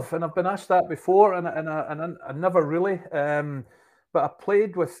should have, and I've been asked that before, and I never really. But I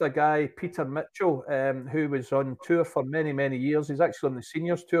played with a guy, Peter Mitchell, who was on tour for many, many years. He's actually on the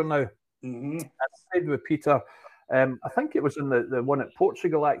seniors tour now. Mm-hmm. I played with Peter. I think it was in the one at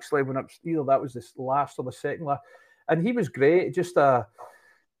Portugal, actually, when it was either that was the last or the second last. And he was great, just a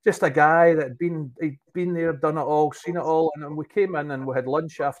guy that he'd been there, done it all, seen it all. And we came in and we had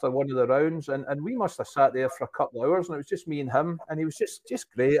lunch after one of the rounds, and we must have sat there for a couple of hours, and it was just me and him. And he was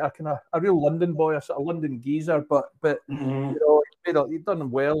just great, a real London boy, a sort of London geezer, but Mm-hmm. you know, he'd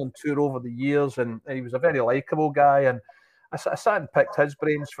done well on tour over the years, and he was a very likeable guy. And I sat and picked his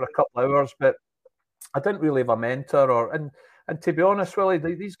brains for a couple of hours, but I didn't really have a mentor, and And to be honest, Willie,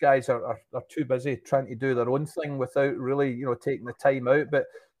 these guys are too busy trying to do their own thing without really, taking the time out. But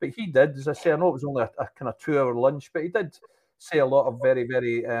he did, as I say, I know it was only a kind of 2 hour lunch, but he did say a lot of very,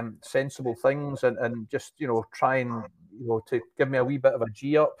 very sensible things and just, trying, to give me a wee bit of a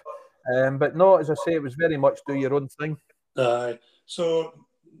G up. But no, as I say, it was very much do your own thing. So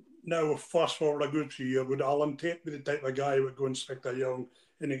now, fast forward a good few years, would Alan Tait be the type of guy who would go and stick a young,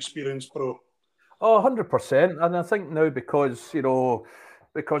 inexperienced pro? Oh, 100%. And I think now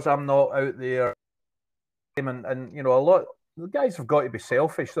because I'm not out there and a lot the guys have got to be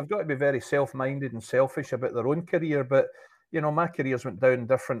selfish. They've got to be very self-minded and selfish about their own career. But my careers went down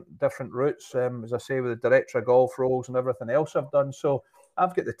different routes. As I say, with the director of golf roles and everything else I've done. So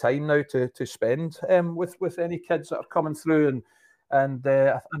I've got the time now to spend with any kids that are coming through, and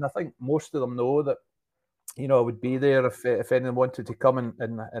I think most of them know that I would be there if anyone wanted to come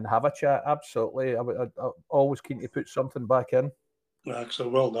and have a chat. Absolutely, I'm always keen to put something back in.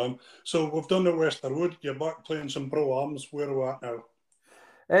 Excellent, well done. So we've done the Westerwood. You're back playing some pro-ams. Where are we at now?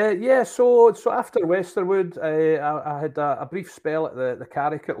 Yeah, so after Westerwood, I had a brief spell at the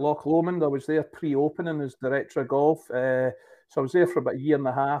Carrick at Loch Lomond. I was there pre-opening as director of golf. So I was there for about a year and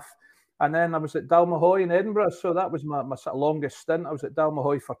a half. And then I was at Dalmahoy in Edinburgh. So that was my sort of longest stint. I was at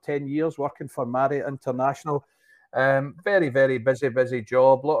Dalmahoy for 10 years working for Marriott International. Very, very busy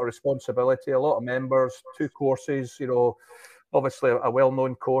job, a lot of responsibility, a lot of members, 2 courses, obviously a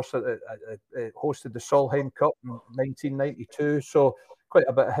well-known course that hosted the Solheim Cup in 1992. So quite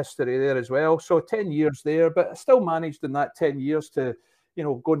a bit of history there as well. So 10 years there, but I still managed in that 10 years to,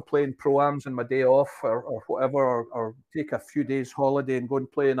 go and play in pro-ams on my day off or whatever, or take a few days holiday and go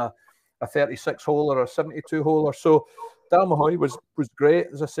and play in a 36-holer or a 72-holer. So Dalmahoy was great.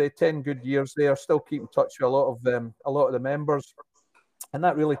 As I say, 10 good years there. Still keep in touch with a lot of the members. And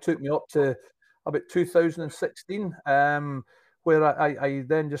that really took me up to about 2016, where I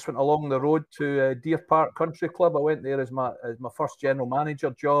then just went along the road to Deer Park Country Club. I went there as my first general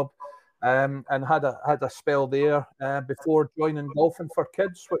manager job, and had a spell there before joining Golfing for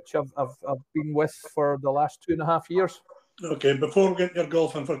Kids, which I've been with for the last 2.5 years. Okay, before we get your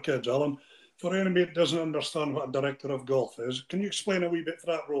Golfing for Kids, Alan, for anybody that doesn't understand what a director of golf is, can you explain a wee bit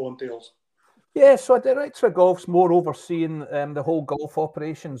what that role entails? Yeah, so a director of golf's more overseeing the whole golf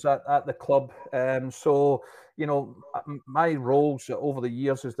operations at the club. So, my roles over the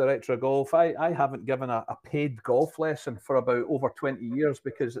years as director of golf, I haven't given a paid golf lesson for about over 20 years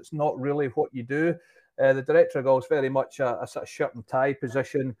because it's not really what you do. The director of golf is very much a sort of shirt and tie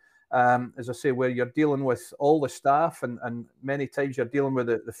position, as I say, where you're dealing with all the staff and many times you're dealing with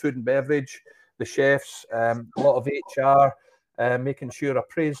the food and beverage, the chefs, a lot of HR. Making sure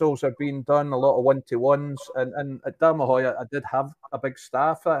appraisals are being done, a lot of one-to-ones. And at Dalmahoy, I did have a big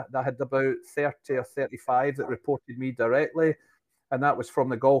staff. I had about 30 or 35 that reported me directly. And that was from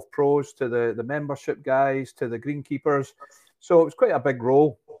the golf pros to the membership guys to the greenkeepers. So it was quite a big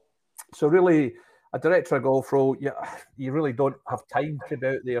role. So really, a director of golf role, you really don't have time to be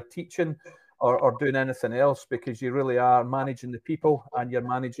out there teaching or doing anything else because you really are managing the people and you're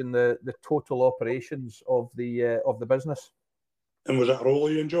managing the total operations of the business. And was that a role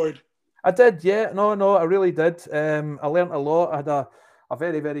you enjoyed? I did, yeah. No, I really did. I learnt a lot. I had a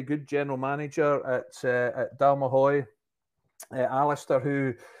very, very good general manager at Dalmahoy, Alistair,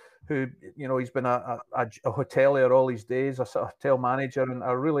 who he's been a hotelier all his days, a sort of hotel manager, and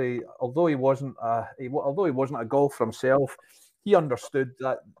I really, although he wasn't a golfer himself, he understood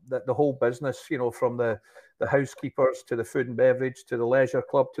that the whole business, from the housekeepers to the food and beverage to the leisure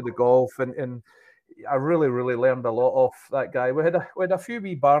club to the golf, and I really, really learned a lot off that guy. We had a few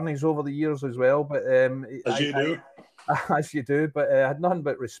wee Barneys over the years as well, but as you do. But I had nothing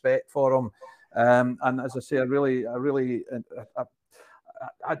but respect for him, and as I say,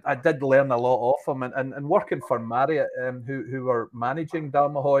 I did learn a lot off him. And working for Marriott, who were managing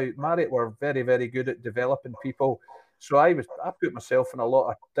Dalmahoy, Marriott were very, very good at developing people. So I put myself in a lot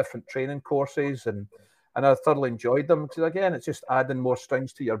of different training courses and I thoroughly enjoyed them because again, it's just adding more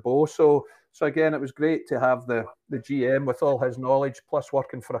strings to your bow. So again, it was great to have the GM with all his knowledge, plus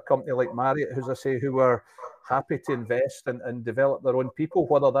working for a company like Marriott, who were happy to invest and develop their own people,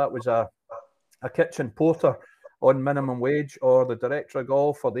 whether that was a kitchen porter on minimum wage or the director of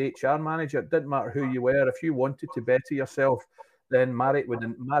golf or the HR manager. It didn't matter who you were. If you wanted to better yourself, then Marriott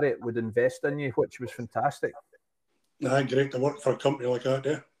would invest in you, which was fantastic. Great to work for a company like that,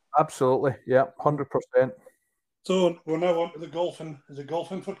 yeah. Absolutely, yeah, 100%. So we're now on to the golfing. Is it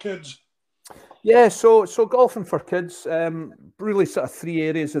Golfing for Kids? Yeah, so Golfing for Kids, really sort of 3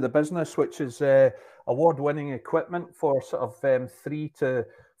 areas of the business, which is award-winning equipment for sort of 3 to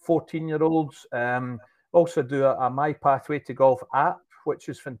 14-year-olds, Also do a My Pathway to Golf app, which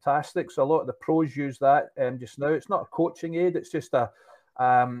is fantastic. So a lot of the pros use that just now. It's not a coaching aid; it's just a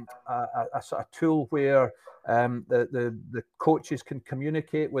sort of tool where the coaches can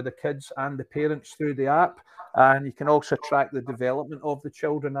communicate with the kids and the parents through the app, and you can also track the development of the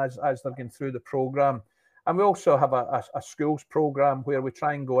children as they're going through the program. And we also have a schools program where we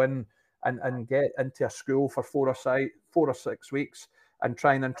try and go in and get into a school for 4 or 6 weeks and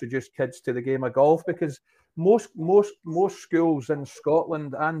try and introduce kids to the game of golf, because most schools in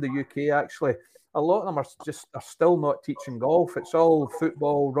Scotland and the UK, actually, a lot of them are still not teaching golf. It's all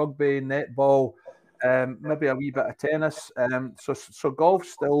football, rugby, netball, maybe a wee bit of tennis. So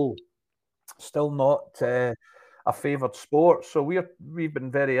golf's still not a favoured sport. So we've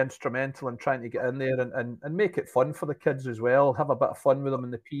been very instrumental in trying to get in there and make it fun for the kids as well. Have a bit of fun with them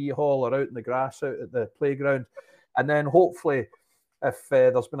in the PE hall or out in the grass out at the playground, and then hopefully, if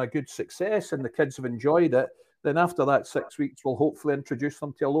there's been a good success and the kids have enjoyed it, then after that 6 weeks, we'll hopefully introduce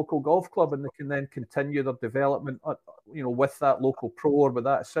them to a local golf club, and they can then continue their development, with that local pro or with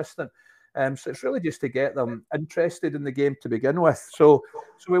that assistant. So it's really just to get them interested in the game to begin with. So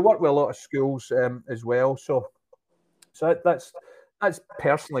we work with a lot of schools as well. So that's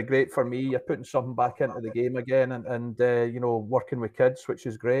personally great for me. You're putting something back into the game again, and working with kids, which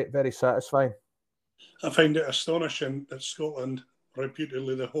is great, very satisfying. I find it astonishing that Scotland,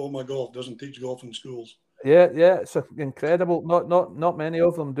 reputedly the home of golf, doesn't teach golf in schools. Yeah, it's incredible. Not many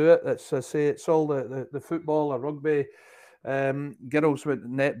of them do it. It's all the football or rugby, girls with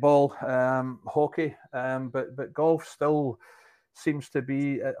netball, hockey, but golf still seems to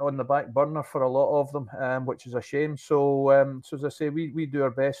be on the back burner for a lot of them, which is a shame. So as I say, we do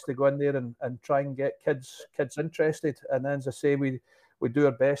our best to go in there and try and get kids interested, and then, as I say, we do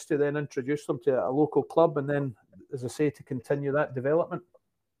our best to then introduce them to a local club, and then, as I say, to continue that development.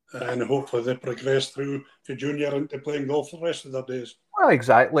 And hopefully they progress through to junior into playing golf for the rest of their days. Well,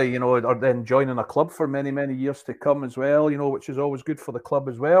 exactly, or then joining a club for many, many years to come as well, which is always good for the club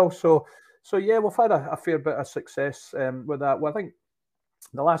as well. So yeah, we've had a fair bit of success with that. Well, I think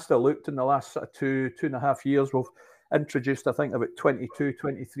the last I looked, in the last sort of 2.5 years, we've introduced, I think, about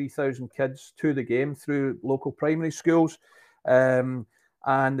 23,000 kids to the game through local primary schools.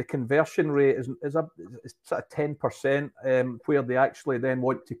 And the conversion rate is sort of 10%, where they actually then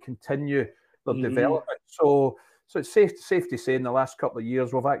want to continue their development. So it's safe to say in the last couple of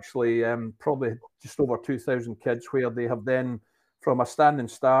years, we've actually probably just over 2,000 kids where they have then, from a standing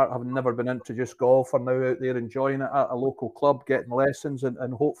start, have never been introduced golf, are now out there enjoying it at a local club, getting lessons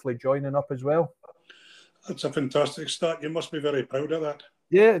and hopefully joining up as well. That's a fantastic start. You must be very proud of that.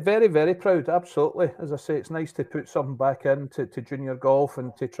 Yeah, very, very proud. Absolutely. As I say, it's nice to put something back into junior golf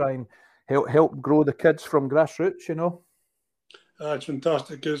and to try and help grow the kids from grassroots, It's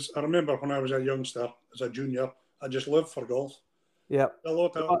fantastic, because I remember when I was a youngster, as a junior, I just lived for golf. Yeah. A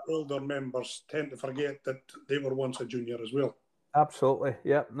lot of older members tend to forget that they were once a junior as well. Absolutely.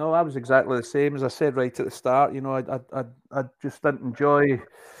 Yeah. No, I was exactly the same. As I said right at the start, I just didn't enjoy...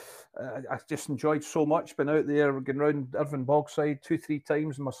 I just enjoyed so much being out there, going around Irvine Bogside 2-3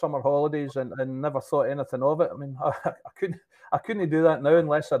 times in my summer holidays, and never thought anything of it. I mean, I couldn't do that now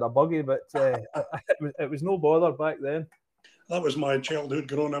unless I had a buggy, but it was no bother back then. That was my childhood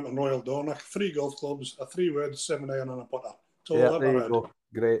growing up in Royal Dornoch. 3 golf clubs, a 3-wood, 7-iron and a putter. Yeah, there you go.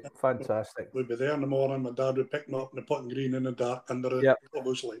 Great, fantastic. We'd be there in the morning. My dad would pick me up in the putting green in the dark under the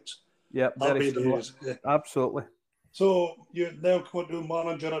clubhouse lights. Yeah, very days. Yeah. Absolutely. So you now come to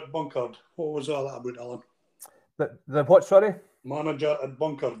manager at Bunkard. What was all that about, Alan? The what? Sorry, manager at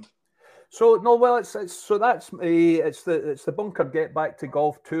Bunkard. So no, well, it's the Bunkard Get Back to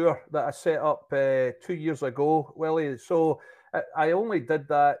Golf tour that I set up 2 years ago, Willie. So I only did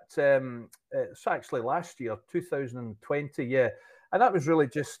that. It's actually last year, 2020. Yeah. And that was really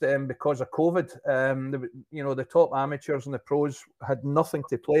just because of COVID. The top amateurs and the pros had nothing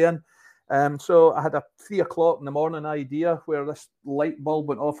to play in. So I had a 3 o'clock in the morning idea where this light bulb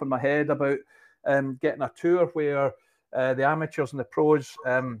went off in my head about getting a tour where the amateurs and the pros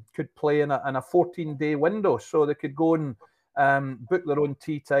could play in a 14-day window. So they could go and book their own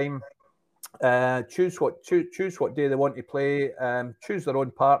tee time, choose what day they want to play, choose their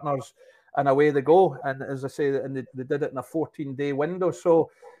own partners, and away they go. And as I say, and they did it in a 14-day window.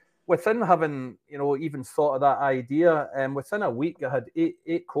 So within having, even thought of that idea, within a week, I had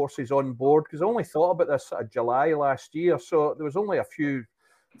eight courses on board, because I only thought about this sort of July last year. So there was only a few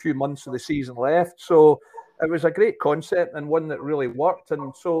months of the season left. So it was a great concept and one that really worked.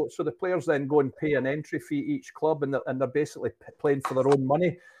 And so the players then go and pay an entry fee each club, and they're basically playing for their own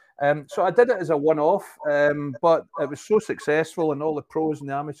money. So I did it as a one-off, but it was so successful, and all the pros and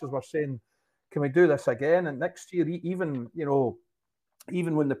the amateurs were saying, can we do this again? And next year, even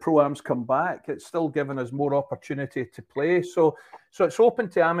even when the pro-ams come back, it's still giving us more opportunity to play. So it's open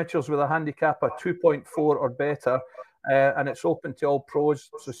to amateurs with a handicap of 2.4 or better, and it's open to all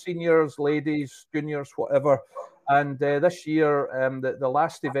pros, so seniors, ladies, juniors, whatever. And this year, the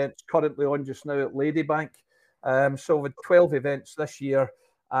last event's currently on just now at Ladybank. So with 12 events this year,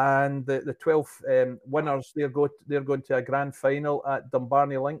 and the 12 winners, they're going to a grand final at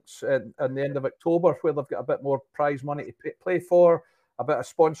Dumbarnie Links at the end of October, where they've got a bit more prize money to play for, a bit of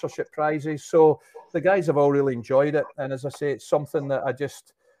sponsorship prizes. So the guys have all really enjoyed it. And as I say, it's something that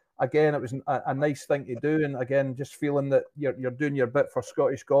again, it was a nice thing to do. And again, just feeling that you're doing your bit for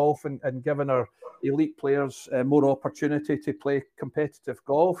Scottish golf and giving our elite players more opportunity to play competitive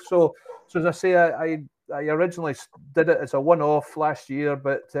golf. So as I say, I originally did it as a one-off last year,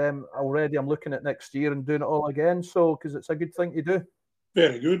 but already I'm looking at next year and doing it all again. So because it's a good thing to do.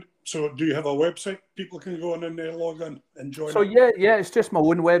 Very good. So do you have a website people can go on and log in and join? So yeah, it's just my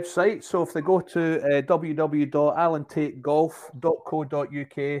own website. So if they go to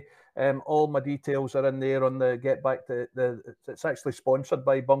www.alantaitgolf.co.uk, all my details are in there on the Get Back to it's actually sponsored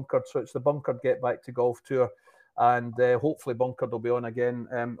by Bunkered, so it's the Bunkered Get Back to Golf Tour, and hopefully Bunkered will be on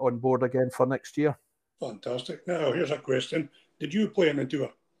board again for next year. Fantastic. Now here's a question: did you play in the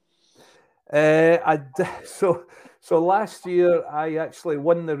tour? So last year I actually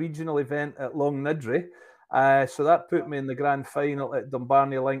won the regional event at Longnidry. So that put me in the grand final at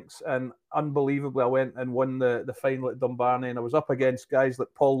Dumbarnie Links, and unbelievably I went and won the final at Dumbarnie, and I was up against guys like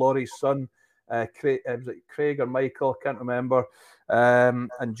Paul Laurie's son, was it Craig or Michael, I can't remember, and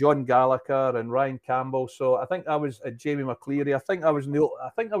John Gallagher and Ryan Campbell. So I think I was Jamie McCleary. I think I was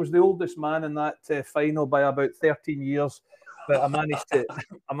the oldest man in that final by about 13 years. But I managed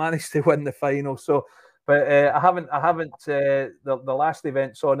to win the final. So, but I haven't. The last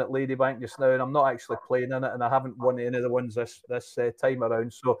event's on at Ladybank just now, and I'm not actually playing in it, and I haven't won any of the ones this time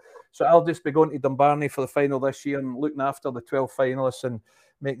around. So I'll just be going to Dumbarnie for the final this year and looking after the 12 finalists and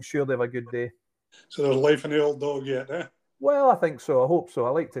making sure they have a good day. So there's life in the old dog yet, eh? Well, I think so. I hope so.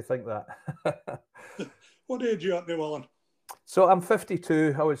 I like to think that. What age are you at now, Alan? So I'm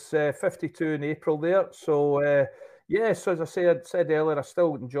 52. I was 52 in April there. So. Yeah, so as I said earlier, I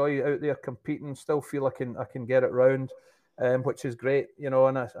still enjoy out there competing. Still feel I can get it round, which is great,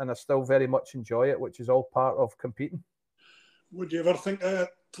 and I still very much enjoy it, which is all part of competing. Would you ever think of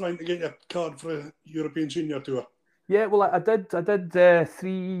trying to get your card for a European Senior Tour? Yeah, well, I did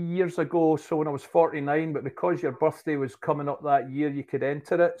 3 years ago. So when I was 49, but because your birthday was coming up that year, you could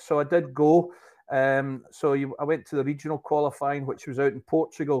enter it. So I did go. I went to the regional qualifying, which was out in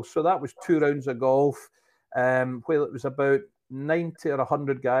Portugal. So that was 2 rounds of golf. Where it was about 90 or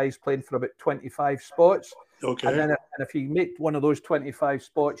 100 guys playing for about 25 spots. Okay. And then if you make one of those 25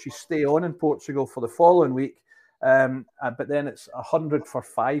 spots, you stay on in Portugal for the following week. But then it's 100 for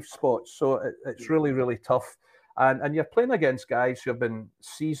 5 spots. So it's really, really tough. And you're playing against guys who have been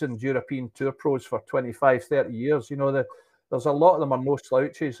seasoned European Tour pros for 25, 30 years. There's a lot of them are no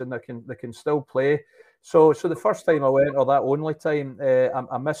slouches, and they can still play. So the first time I went, or that only time,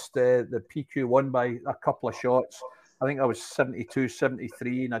 I missed the PQ1 by a couple of shots. I think I was 72,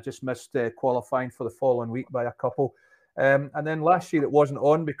 73, and I just missed qualifying for the following week by a couple. And then last year it wasn't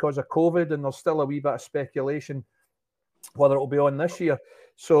on because of COVID, and there's still a wee bit of speculation whether it'll be on this year.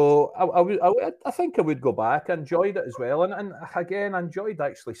 So I think I would go back. I enjoyed it as well. And again, I enjoyed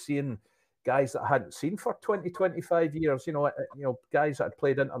actually seeing guys that I hadn't seen for 20, 25 years, guys that I'd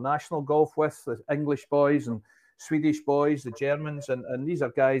played international golf with, the English boys and Swedish boys, the Germans, and these are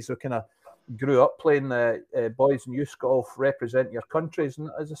guys who kind of grew up playing boys and youth golf, represent your countries.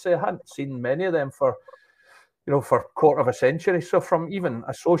 And as I say, I hadn't seen many of them for a quarter of a century. So from even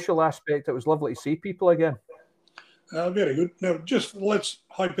a social aspect, it was lovely to see people again. Very good. Now, just let's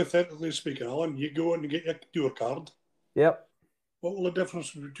hypothetically speak, Alan, you go and get your tour card. Yep. What will the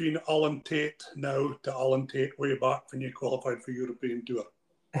difference between Alan Tait now to Alan Tait way back when you qualified for European Tour?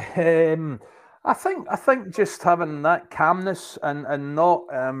 I think just having that calmness and not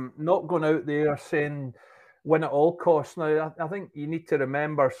going out there saying win at all costs. Now I think you need to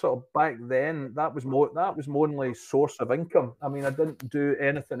remember, sort of back then that was my only source of income. I mean, I didn't do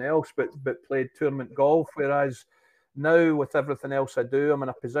anything else but played tournament golf, whereas now with everything else I do, I'm in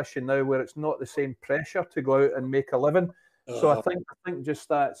a position now where it's not the same pressure to go out and make a living. So I think just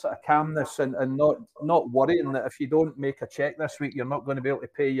that sort of calmness and not worrying that if you don't make a check this week, you're not going to be able to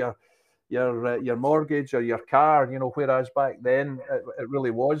pay your mortgage or your car. Whereas back then it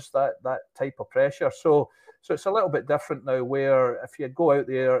really was that type of pressure. So it's a little bit different now, where if you go out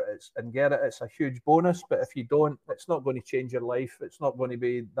there and get it, it's a huge bonus. But if you don't, it's not going to change your life. It's not going to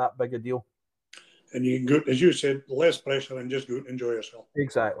be that big a deal. And you can go, as you said, less pressure and just go and enjoy yourself.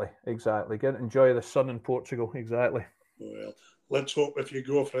 Exactly. Get enjoy the sun in Portugal. Exactly. Well, let's hope if you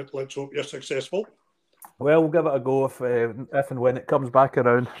go for it, let's hope you're successful. Well, we'll give it a go if and when it comes back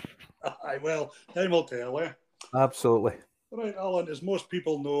around. Well, time will tell, eh? Absolutely. Right, Alan, as most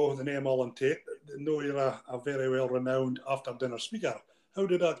people know the name Alan Tait, they know you're a very well-renowned after-dinner speaker. How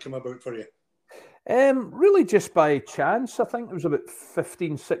did that come about for you? Really just by chance. I think it was about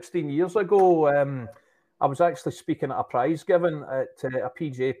 15, 16 years ago. I was actually speaking at a prize giving at a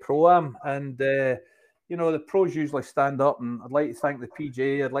PGA Pro-Am, and the pros usually stand up, and I'd like to thank the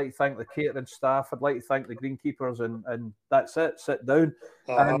PGA, I'd like to thank the catering staff, I'd like to thank the greenkeepers, and that's it, sit down.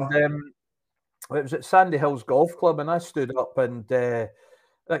 And it was at Sandy Hills Golf Club, and I stood up, and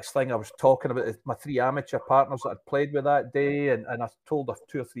next thing I was talking about my 3 amateur partners that I'd played with that day, and I told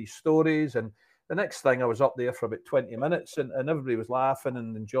 2 or 3 stories, and the next thing I was up there for about 20 minutes, and everybody was laughing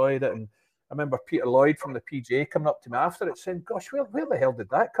and enjoyed it. And I remember Peter Lloyd from the PGA coming up to me after it saying, "Gosh, where the hell did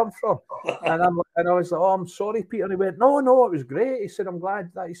that come from?" And I was like, "Oh, I'm sorry, Peter." And he went, "No, it was great." He said, "I'm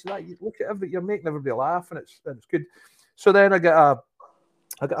glad that." He said, "Look at you're making everybody laugh, and it's good." So then I got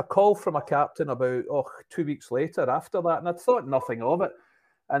a call from a captain about 2 weeks later after that, and I'd thought nothing of it.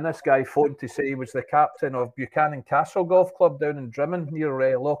 And this guy phoned to say he was the captain of Buchanan Castle Golf Club down in Drimmen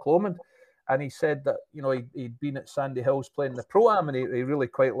near Loch Lomond. And he said that, he'd been at Sandy Hills playing the Pro-Am, and he really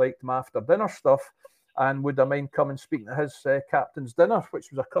quite liked my after dinner stuff, and would I mind coming speaking to his captain's dinner,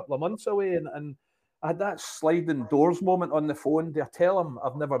 which was a couple of months away. And I had that sliding doors moment on the phone. Do I tell him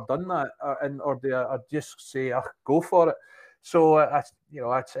I've never done that, or do I just say, go for it? So I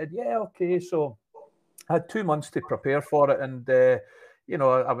said, yeah, okay. So I had 2 months to prepare for it, and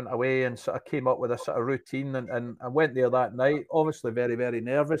I went away and sort of came up with a sort of routine, and I went there that night, obviously very, very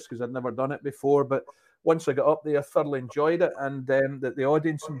nervous because I'd never done it before. But once I got up there, I thoroughly enjoyed it, and the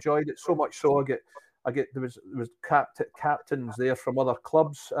audience enjoyed it so much so there was captains there from other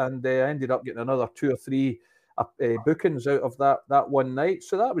clubs, and I ended up getting another 2 or 3 bookings out of that one night.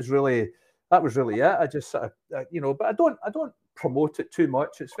 So that was really it. I just sort of, but I don't promote it too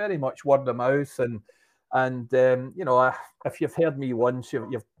much. It's very much word of mouth, and if you've heard me once,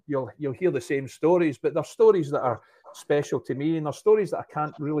 you'll hear the same stories, but they're stories that are special to me, and they're stories that I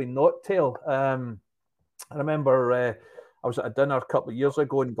can't really not tell. I remember I was at a dinner a couple of years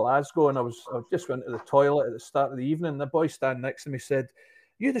ago in Glasgow, and I just went to the toilet at the start of the evening, and the boy standing next to me said,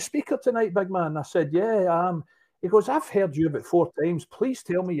 "You the speaker tonight, big man?" I said, "Yeah, I am." He goes, "I've heard you about 4 times. Please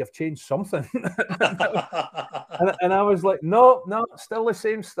tell me you've changed something." and I was like, no, still the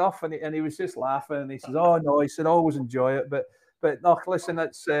same stuff. And he was just laughing. And he says, "Oh no," he said, "I always enjoy it." But no, listen,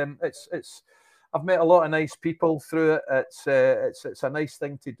 it's I've met a lot of nice people through it. It's a nice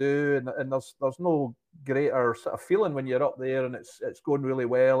thing to do, and there's no greater sort of feeling when you're up there and it's going really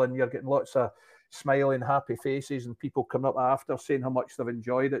well, and you're getting lots of smiling, happy faces, and people coming up after saying how much they've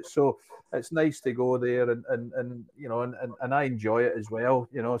enjoyed it. So it's nice to go there, and I enjoy it as well.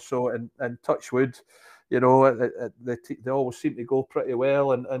 So and touch wood, they always seem to go pretty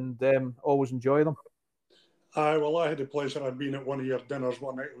well, and always enjoy them. Well, I had the pleasure of being at one of your dinners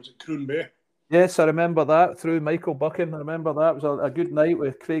one night. It was at Croon Bay. Yes, I remember that through Michael Buchan. I remember that. It was a good night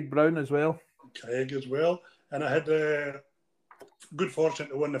with Craig Brown as well. Craig as well. And I had good fortune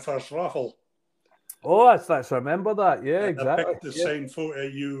to win the first raffle. Oh, that's I remember that. Yeah, and exactly. I picked the signed photo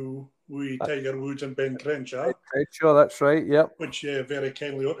of you with Tiger Woods and Ben Crenshaw. Crenshaw, that's right, yep. Which very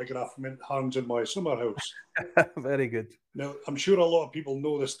kindly autographed me, hangs in my summer house. Very good. Now, I'm sure a lot of people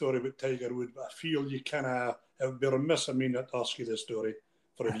know the story about Tiger Woods, but I feel you it would be remiss of me not to ask you the story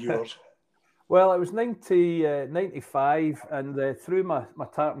for the viewers. Well, it was 95, and through my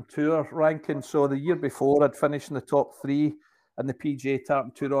Tartan Tour ranking, so the year before I'd finished in the top 3 in the PGA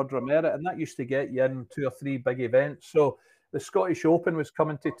Tartan Tour Order of Merit, and that used to get you in 2 or 3 big events. So the Scottish Open was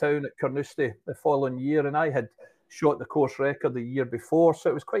coming to town at Carnoustie the following year, and I had shot the course record the year before, so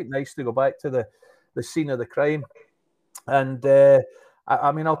it was quite nice to go back to the scene of the crime. And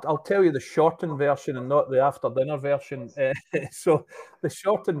I mean, I'll tell you the shortened version and not the after dinner version. So the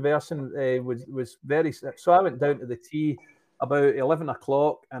shortened version was very. So I went down to the tee about 11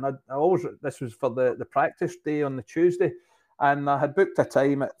 o'clock, and this was for the practice day on the Tuesday, and I had booked a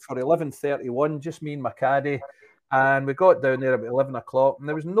time for 11:31, just me and my caddy, and we got down there about 11 o'clock, and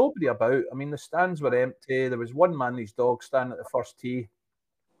there was nobody about. I mean, the stands were empty. There was one man and his dog standing at the first tee,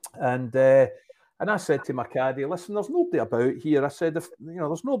 and I said to my caddy, "Listen, there's nobody about here." I said, "If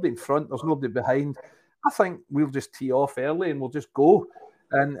there's nobody in front, there's nobody behind. I think we'll just tee off early and we'll just go."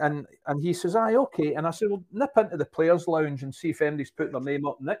 And he says, "Aye, okay." And I said, "Well, nip into the players' lounge and see if anybody's put their name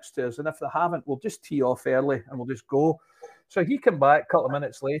up next to us. And if they haven't, we'll just tee off early and we'll just go." So he came back a couple of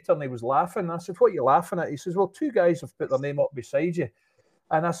minutes later and he was laughing. I said, "What are you laughing at?" He says, "Well, two guys have put their name up beside you."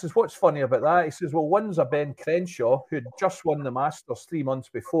 And I says, "What's funny about that?" He says, "Well, one's a Ben Crenshaw who'd just won the Masters 3 months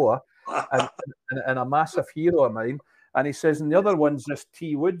before and a massive hero of mine. And he says, and the other one's this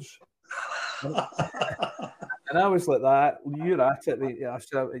T Woods." And I was like that. You're at it. I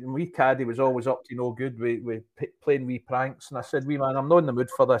said, wee caddy was always up to no good with playing wee pranks. And I said, "Wee man, I'm not in the mood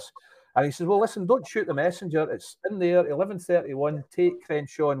for this." And he says, "Well, listen, don't shoot the messenger. It's in there, 11:31. Tait,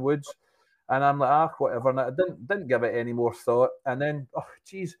 Crenshaw, and Woods." And I'm like, whatever. And I didn't give it any more thought. And then, oh,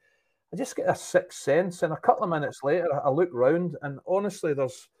 geez, I just get a sixth sense. And a couple of minutes later, I look round, and honestly,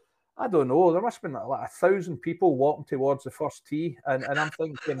 I don't know, there must have been like 1,000 people walking towards the first tee. And I'm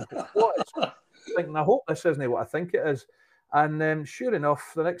thinking, what is thinking, I hope this isn't what I think it is. And sure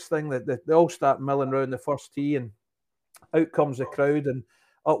enough, the next thing that they all start milling around the first tee, and out comes the crowd, and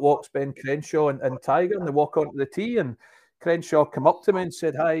up walks Ben Crenshaw and Tiger, and they walk onto the tee, and Crenshaw came up to me and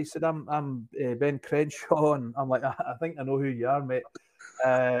said, "Hi." He said, "I'm Ben Crenshaw," and I'm like, "I think I know who you are, mate."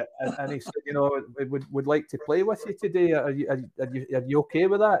 And he said, "Would like to play with you today. Are you okay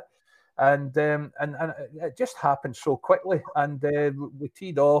with that?" And it just happened so quickly. And we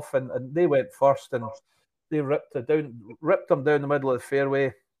teed off, and they went first, and they ripped them down the middle of the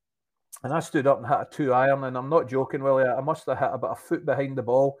fairway. And I stood up and hit a 2-iron, and I'm not joking, Willie. I must have hit about a foot behind the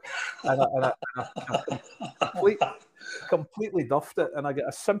ball, and I completely duffed it, and I get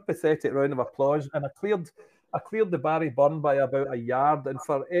a sympathetic round of applause, and I cleared the Barry Burn by about a yard. And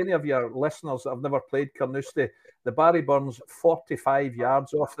for any of your listeners that have never played Carnoustie, the Barry Burn's 45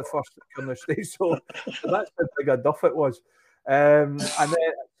 yards off the first at Carnoustie, so that's how big a duff it was. And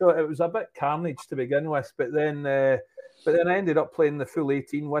then, so it was a bit carnage to begin with, but then I ended up playing the full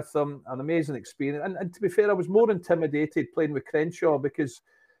 18 with them. An amazing experience. And to be fair, I was more intimidated playing with Crenshaw because,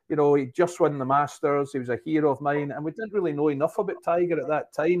 he just won the Masters. He was a hero of mine. And we didn't really know enough about Tiger at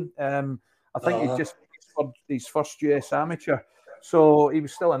that time. I think he'd just his first US amateur. So he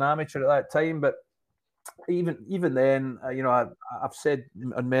was still an amateur at that time. But even then, I've said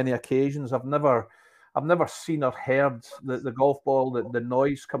on many occasions, I've never seen or heard the golf ball, the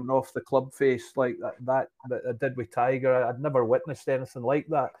noise coming off the club face like that I did with Tiger. I'd never witnessed anything like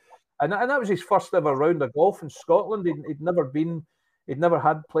that. And that was his first ever round of golf in Scotland. He'd never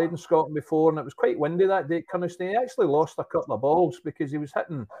had played in Scotland before, and it was quite windy that day at Carnoustie. He actually lost a couple of balls because he was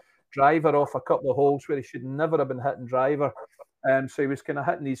hitting driver off a couple of holes where he should never have been hitting driver. So he was kind of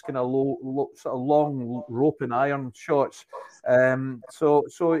hitting these kind of low sort of long rope and iron shots. So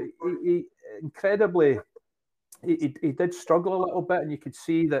he incredibly, he did struggle a little bit, and you could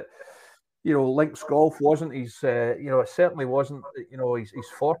see that, links golf wasn't his, it certainly wasn't, his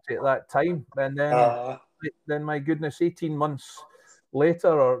forte at that time. And then my goodness, 18 months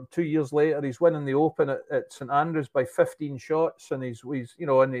later or 2 years later, he's winning the Open at St Andrews by 15 shots, and he's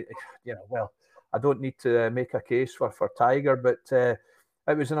well, I don't need to make a case for Tiger, but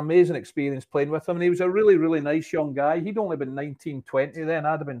it was an amazing experience playing with him. And he was a really, really nice young guy. He'd only been 19, 20 then.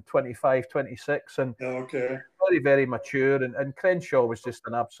 I'd have been 25, 26. And very, very mature. And Crenshaw was just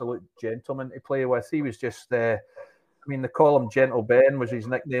an absolute gentleman to play with. He was just, they call him Gentle Ben was his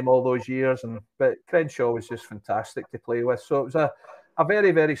nickname all those years. But Crenshaw was just fantastic to play with. So it was a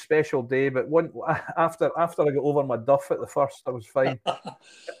very, very special day. But after I got over my duff at the first, I was fine.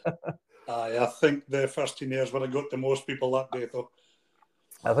 I think the first 10 years would have got to most people that day, though.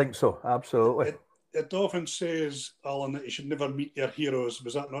 I think so, absolutely. It often says, Alan, that you should never meet your heroes.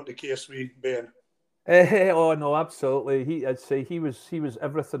 Was that not the case with Ben? Oh no, absolutely. I'd say he was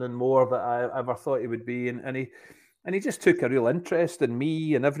everything and more that I ever thought he would be, and he just took a real interest in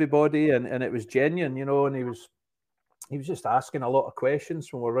me and everybody, and it was genuine, and he was just asking a lot of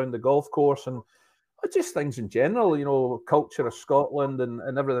questions when we were around the golf course, and just things in general, culture of Scotland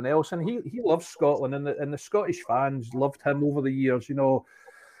and everything else. And he loves Scotland, and the Scottish fans loved him over the years.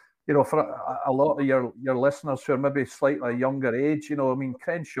 For a lot of your listeners who are maybe slightly younger age,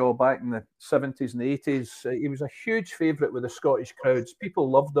 Crenshaw back in the 70s and 80s, he was a huge favourite with the Scottish crowds. People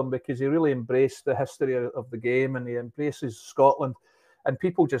loved him because he really embraced the history of the game, and he embraces Scotland, and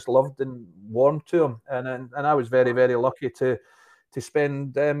people just loved and warmed to him. And I was very, very lucky to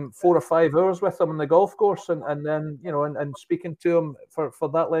spend 4 or 5 hours with him on the golf course, and then and speaking to him for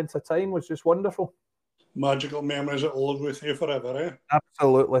that length of time was just wonderful. Magical memories that will live with you forever, eh?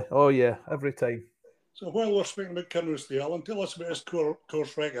 Absolutely. Oh yeah, every time. So while we're speaking about Carnoustie, Alan, tell us about his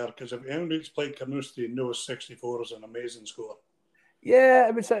course record, because if anybody that's played Carnoustie knows 64 is an amazing score. Yeah,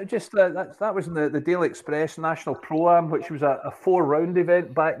 it was just that was in the Daily Express National Pro-Am, which was a 4-round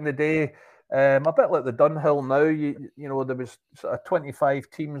event back in the day. A bit like the Dunhill now. There was sort of 25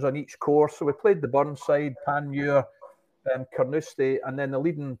 teams on each course, so we played the Burnside, Panmure, Carnoustie, and then the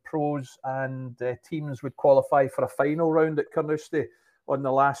leading pros and teams would qualify for a final round at Carnoustie on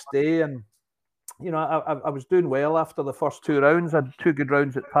the last day. And you know, I was doing well after the first 2 rounds. I had 2 good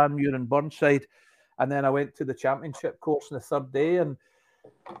rounds at Panmure and Burnside, and then I went to the championship course on the 3rd day. And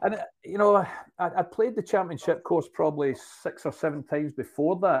you know, I'd played the championship course probably 6 or 7 times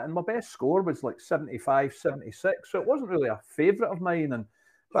before that, and my best score was like 75, 76. So it wasn't really a favourite of mine.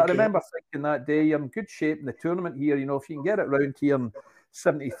 But I remember thinking that day, you're in good shape in the tournament here. You know, if you can get it round here in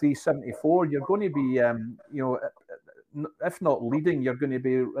 73, 74, you're going to be, you know, if not leading, you're going to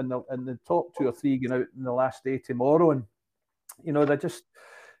be in the top 2 or 3 going out in the last day tomorrow. And you know, they just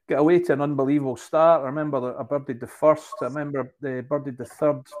get away to an unbelievable start. I remember that I birdied the first. I remember they birdied the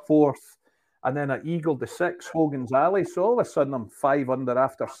 3rd, 4th, and then I eagled the 6th, Hogan's Alley. So all of a sudden I'm 5 under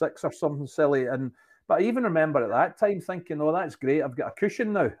after 6 or something silly. But I even remember at that time thinking, "Oh, that's great! I've got a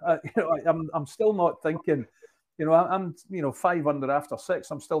cushion now." You know, I'm still not thinking, you know, I'm 5 under after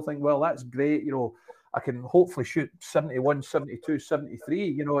 6. I'm still thinking, well, that's great. You know, I can hopefully shoot 71, 72, 73.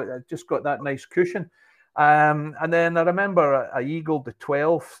 You know, I just got that nice cushion. And then I remember I eagled the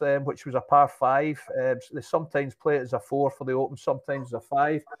 12th, which was a par 5. They sometimes play it as a 4 for the Open, sometimes a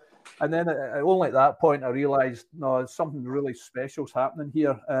 5. And then only at that point I realised, no, something really special's happening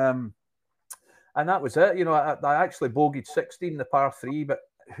here. And that was it. You know, I actually bogeyed 16 the par 3, but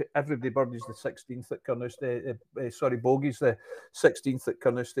everybody birdies the 16th at Carnoustie. Bogeys the 16th at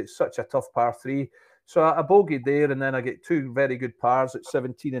Carnoustie. It's such a tough par 3. So I bogeyed there, and then I get 2 very good pars at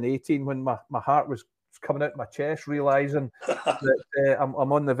 17 and 18 when my heart was coming out of my chest, realising that I'm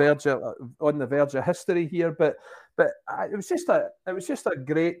on the verge of history here. But it was just a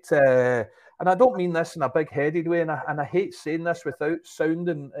great, and I don't mean this in a big-headed way, and I hate saying this without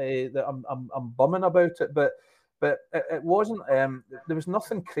sounding that I'm bumming about it, but it wasn't. There was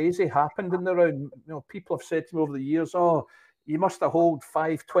nothing crazy happened in the round. You know, people have said to me over the years, "Oh, you must have hold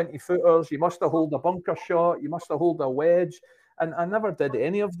 5 20-footers, you must have hold a bunker shot, you must have hold a wedge," and I never did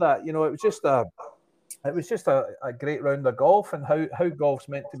any of that. You know, it was just a great round of golf, and how golf's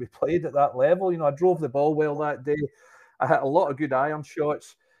meant to be played at that level. You know, I drove the ball well that day. I hit a lot of good iron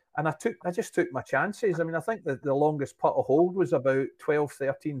shots, and I just took my chances. I mean, I think that the longest putt I hold was about 12,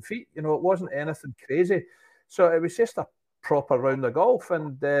 13 feet. You know, it wasn't anything crazy. So it was just a proper round of golf.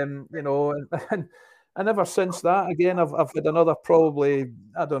 And, you know, and ever since that, again, I've had another probably,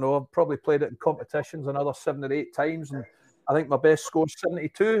 I don't know, I've probably played it in competitions another 7 or 8 times. And I think my best score is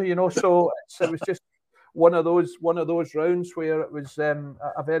 72, you know, so it was just one of those rounds where it was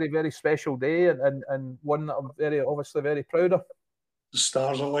a very, very special day, and one that I'm obviously very proud of. The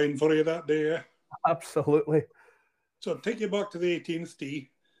stars aligned for you that day, yeah? Absolutely. So take you back to the 18th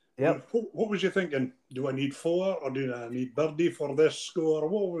tee. Yeah. What was you thinking? Do I need 4 or do I need birdie for this score?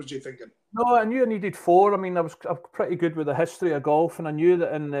 What was you thinking? No, I knew I needed 4. I mean, I'm pretty good with the history of golf, and I knew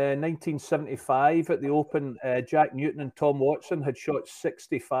that in 1975 at the Open, Jack Newton and Tom Watson had shot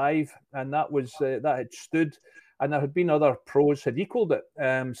 65, and that had stood, and there had been other pros had equalled it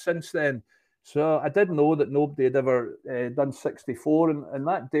since then. So I did know that nobody had ever done 64, and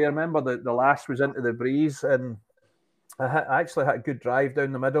that day I remember that the last was into the breeze, and I actually had a good drive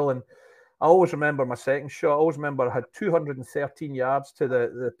down the middle, and I always remember my second shot. I always remember I had 213 yards to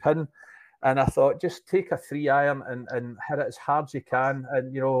the pin. And I thought, just take a 3-iron and hit it as hard as you can,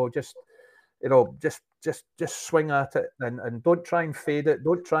 and just swing at it, and don't try and fade it,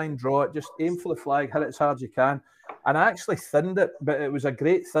 don't try and draw it, just aim for the flag, hit it as hard as you can. And I actually thinned it, but it was a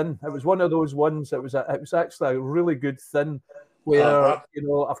great thin. It was one of those ones. It was actually a really good thin, where you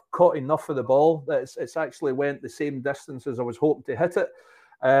know, I've caught enough of the ball that it's actually went the same distance as I was hoping to hit it.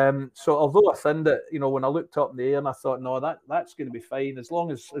 So although I thinned it, you know, when I looked up in the air, and I thought, no, that's going to be fine as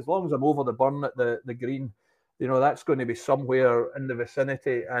long as I'm over the burn at the green, you know, that's going to be somewhere in the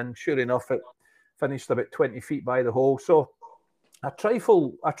vicinity. And sure enough, it finished about 20 feet by the hole. So a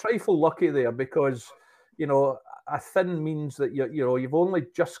trifle lucky there, because, you know, a thin means that you've only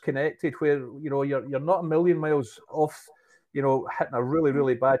just connected, where, you know, you're not a million miles off, you know, hitting a really,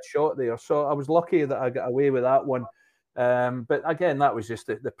 really bad shot there. So I was lucky that I got away with that one. But again, that was just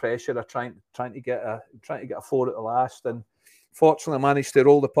the pressure of trying to get a 4 at the last, and fortunately I managed to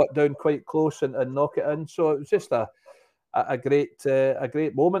roll the putt down quite close and knock it in. So it was just a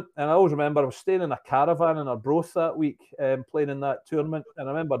great moment. And I always remember I was staying in a caravan in Arbroath that week, playing in that tournament, and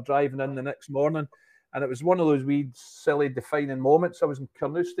I remember driving in the next morning, and it was one of those wee silly defining moments. I was in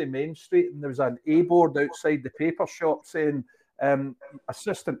Carnoustie Main Street, and there was an A board outside the paper shop saying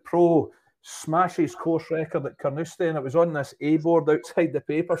assistant pro smashes course record at Carnoustie, and it was on this A board outside the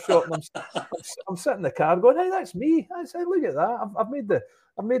paper shop. And I'm sitting in the car going, "Hey, that's me." I said, "Look at that!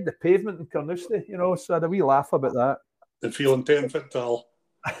 I've made the pavement in Carnoustie," you know. So I had a wee laugh about that. And feeling 10 foot tall.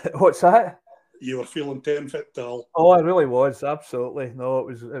 What's that? You were feeling 10 foot tall. Oh, I really was, absolutely. No,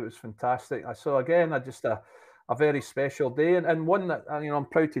 it was fantastic. So again, I just a very special day, and one that I'm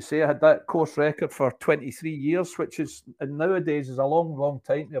proud to say I had that course record for 23 years, which is and nowadays is a long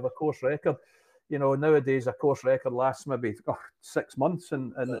time to have a course record. Nowadays a course record lasts maybe 6 months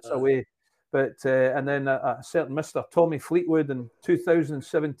and it's away. But and then a certain Mr. Tommy Fleetwood in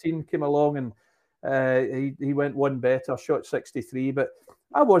 2017 came along and he went one better, shot 63. But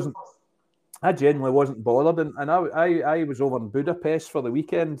I genuinely wasn't bothered, and I was over in Budapest for the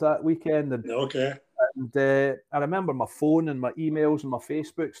weekend that weekend, and okay. And I remember my phone and my emails and my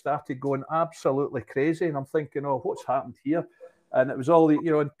Facebook started going absolutely crazy, and I'm thinking, oh, what's happened here? And it was all the,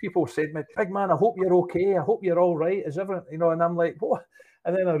 and people said, "Big man, I hope you're okay. I hope you're all right. Is everything, And I'm like, what?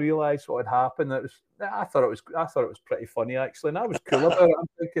 And then I realised what had happened. I thought it was pretty funny actually, and I was cool about it. I'm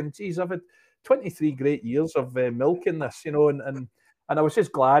thinking, geez, I've had 23 great years of milking this, and I was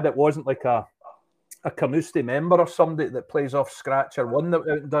just glad it wasn't like a Carnoustie member or somebody that plays off scratch or one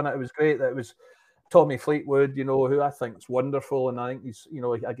that done it. It was great that it was Tommy Fleetwood, who I think is wonderful, and I think he's,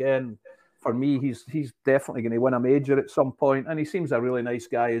 again, for me, he's definitely going to win a major at some point, and he seems a really nice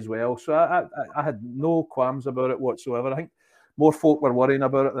guy as well. So I had no qualms about it whatsoever. I think more folk were worrying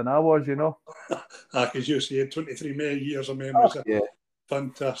about it than I was, Because you said 23 years of memories. Yeah.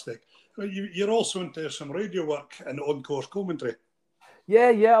 Fantastic. You're also into some radio work and on-course commentary.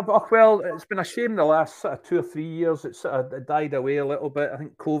 Yeah. Well, it's been a shame the last 2 or 3 years. It's died away a little bit. I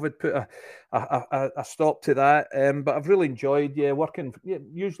think COVID put a stop to that. But I've really enjoyed, working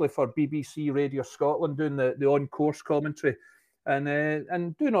usually for BBC Radio Scotland, doing the on-course commentary,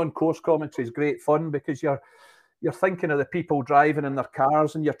 and doing on-course commentary is great fun because you're thinking of the people driving in their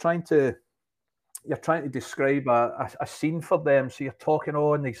cars, and you're trying to describe a scene for them. So you're talking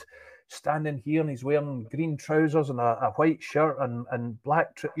on these. Standing here and he's wearing green trousers and a white shirt and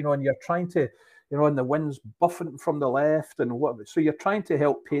black, and you're trying to, and the wind's buffing from the left and what. So you're trying to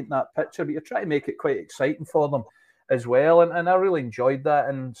help paint that picture, but you're trying to make it quite exciting for them as well. And I really enjoyed that.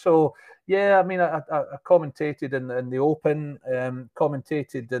 And so, I commentated in the Open,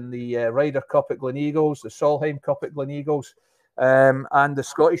 commentated in the Ryder Cup at Gleneagles, the Solheim Cup at Gleneagles. And the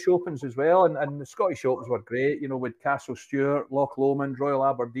Scottish Opens as well. And the Scottish Opens were great, with Castle Stewart, Loch Lomond, Royal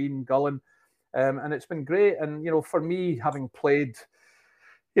Aberdeen, Gullen. And it's been great. And, for me, having played,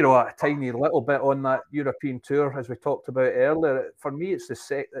 a tiny little bit on that European tour, as we talked about earlier, for me, it's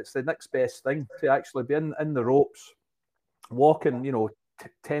the next best thing to actually be in the ropes, walking,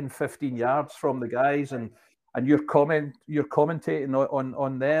 10, 15 yards from the guys and you're commentating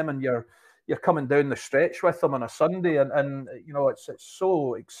on them, and you're coming down the stretch with them on a Sunday, and it's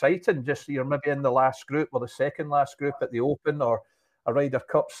so exciting. Just you're maybe in the last group or the second last group at the Open or a Ryder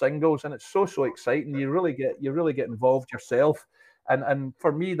Cup singles, and it's so exciting. You really get involved yourself, and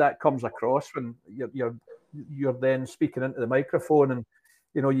for me that comes across when you're then speaking into the microphone, and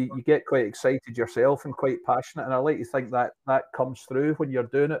you get quite excited yourself and quite passionate, and I like to think that comes through when you're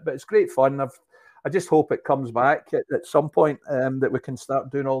doing it. But it's great fun. I just hope it comes back at some point, that we can start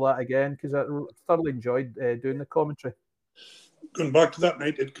doing all that again, because I thoroughly enjoyed doing the commentary. Going back to that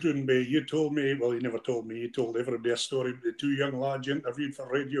night at Croonby, you told me, well, you never told me, you told everybody a story, the two young lads you interviewed for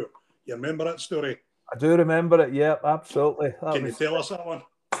radio. You remember that story? I do remember it, yeah, absolutely. Can you tell us that one?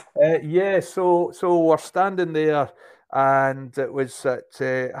 So we're standing there, and it was at,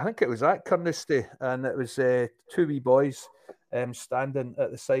 I think it was at Carnoustie, and it was two wee boys standing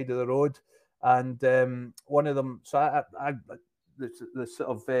at the side of the road. And one of them, so the sort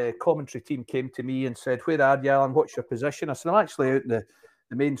of commentary team came to me and said, "Where are you, Alan? What's your position?" I said, "I'm actually out in the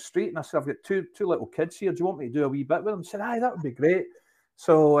main street." And I said, "I've got two little kids here. Do you want me to do a wee bit with them?" I said, "Aye, that would be great."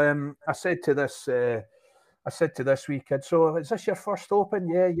 So I said to this wee kid, "So is this your first Open?"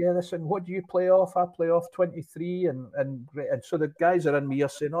 Yeah. Listen, what do you play off? I play off 23, and so the guys are in me are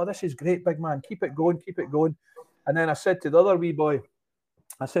saying, "Oh, this is great, big man. Keep it going." And then I said to the other wee boy,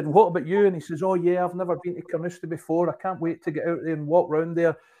 I said, "What about you?" And he says, "Oh yeah, I've never been to Carnoustie before. I can't wait to get out there and walk round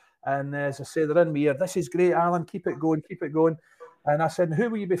there." And as I say, they're in me here. "This is great, Alan. Keep it going." And I said, "Who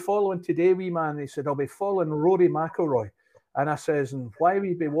will you be following today, wee man?" And he said, "I'll be following Rory McIlroy." And I says, "And why will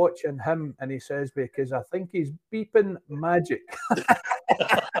you be watching him?" And he says, "Because I think he's beeping magic."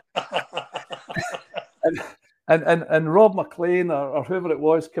 And Rob McLean or whoever it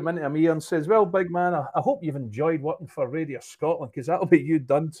was came into me and says, "Well, big man, I hope you've enjoyed working for Radio Scotland, because that'll be you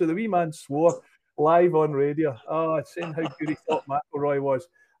done." So the wee man swore live on radio. Oh, saying how good he thought McIlroy was.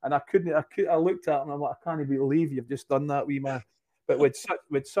 And I looked at him and I'm like, "I can't even believe you've just done that, wee man." But with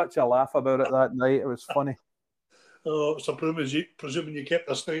such a laugh about it that night, it was funny. Oh, so presuming you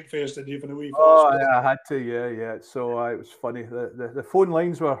kept a straight face, did you, even a wee Oh, fellas? I had to, yeah. So it was funny. The phone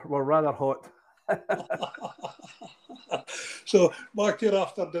lines were rather hot. So back to your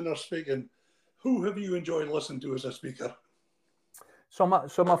after dinner speaking. Who have you enjoyed listening to as a speaker? So my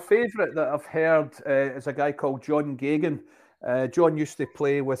favourite that I've heard is a guy called John Gagan. John used to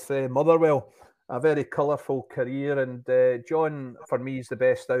play with Motherwell, a very colourful career, and John for me is the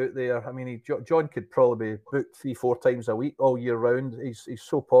best out there. I mean, John could probably be booked 3-4 times a week all year round. He's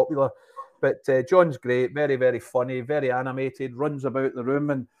so popular, but John's great, very very funny, very animated, runs about the room,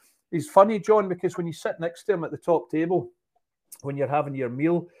 and he's funny, John, because when you sit next to him at the top table, when you're having your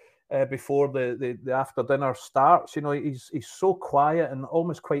meal before the after dinner starts, he's so quiet and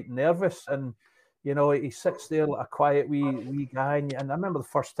almost quite nervous, and he sits there like a quiet wee guy. And I remember the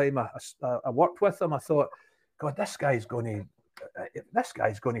first time I worked with him, I thought, God, this guy's going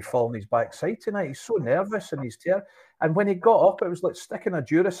to fall on his backside tonight. He's so nervous and he's terrible. And when he got up, it was like sticking a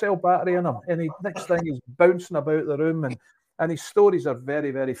Duracell battery in him. And next thing he's bouncing about the room, and his stories are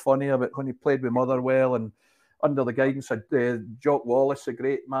very very funny about when he played with Motherwell and under the guidance of Jock Wallace, a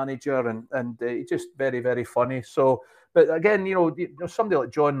great manager, and he's just very, very funny. So, but again, somebody like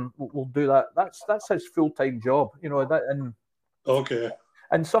John will do that. That's his full-time job, Okay.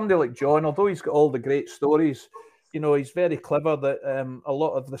 And somebody like John, although he's got all the great stories, he's very clever that a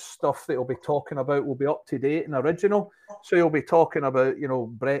lot of the stuff that he'll be talking about will be up to date and original. So he'll be talking about,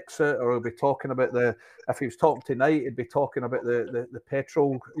 Brexit, or he'll be talking about if he was talking tonight, he'd be talking about the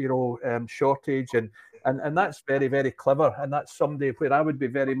petrol, shortage, and that's very, very clever. And that's somebody where I would be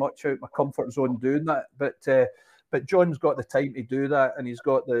very much out my comfort zone doing that. But John's got the time to do that, and he's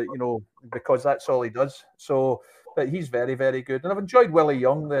got because that's all he does. So, but he's very, very good. And I've enjoyed Willie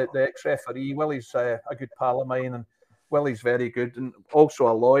Young, the ex-referee. Willie's a good pal of mine, and Willie's very good, and also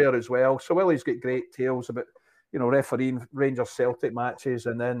a lawyer as well. So Willie's got great tales about, refereeing Rangers Celtic matches,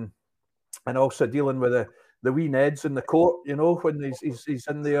 and also dealing with the wee Neds in the court, when he's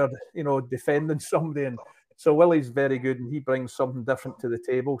in there, defending somebody. And so Willie's very good, and he brings something different to the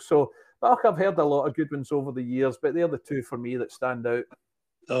table. So, but I've heard a lot of good ones over the years, but they're the two for me that stand out.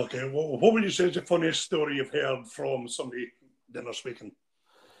 Okay, well, what would you say is the funniest story you've heard from somebody dinner speaking?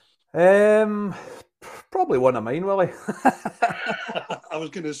 Probably one of mine, Willie. I was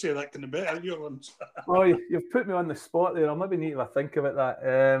going to say that can be better your ones. Well, you've put me on the spot there. I'll maybe need to think about that.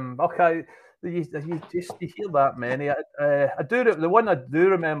 Okay, you hear that many. I do. The one I do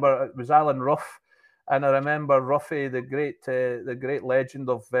remember was Alan Ruff, and I remember Ruffy, the great legend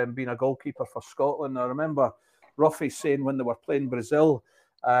of being a goalkeeper for Scotland. I remember Ruffy saying when they were playing Brazil,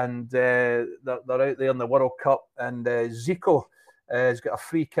 and they're out there in the World Cup, and Zico has got a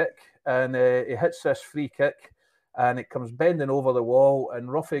free kick, and he hits this free kick, and it comes bending over the wall, and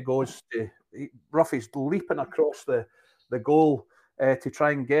Ruffy's leaping across the goal to try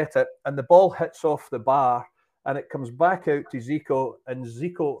and get it, and the ball hits off the bar, and it comes back out to Zico, and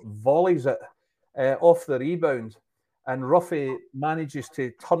Zico volleys it off the rebound, and Ruffy manages to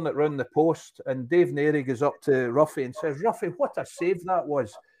turn it round the post, and Dave Nary goes up to Ruffy and says, "Ruffy, what a save that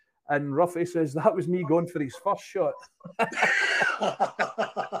was." And Ruffy says, "That was me going for his first shot."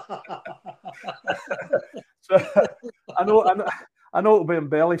 So I know it'll be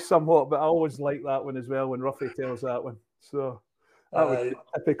embellished somewhat, but I always like that one as well when Ruffy tells that one. So that was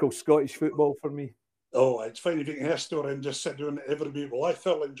typical Scottish football for me. Oh, it's fine if you can hear a story and just sit down and everybody. Well, I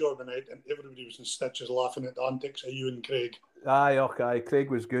thoroughly enjoyed the night, and everybody was in stitches laughing at the antics of you and Craig. Aye, okay.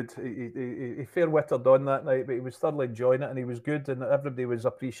 Craig was good. He fair wittered on that night, but he was thoroughly enjoying it, and he was good, and everybody was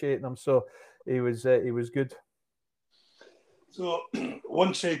appreciating him. So he was good. So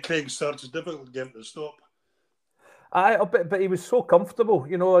once Craig starts, it's difficult to get him to stop. But he was so comfortable,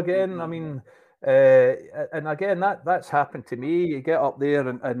 again. I mean, and again, that's happened to me. You get up there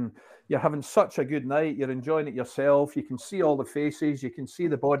and you're having such a good night. You're enjoying it yourself. You can see all the faces. You can see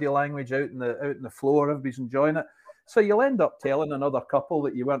the body language out in the floor. Everybody's enjoying it. So you'll end up telling another couple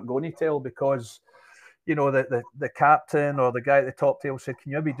that you weren't going to tell because, the captain or the guy at the top table said,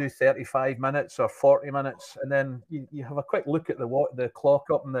 "Can you maybe do 35 minutes or 40 minutes?" And then you have a quick look at the clock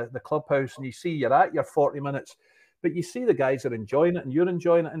up in the clubhouse, and you see you're at your 40 minutes. But you see the guys are enjoying it, and you're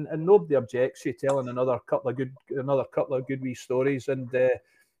enjoying it, and nobody objects you telling another couple of good wee stories. And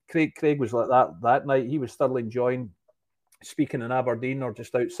Craig was like that night. He was thoroughly enjoying speaking in Aberdeen or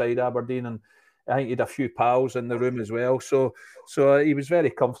just outside Aberdeen, and I think he had a few pals in the room as well. So he was very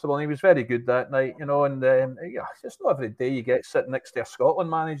comfortable, and he was very good that night, And it's not every day you get sitting next to a Scotland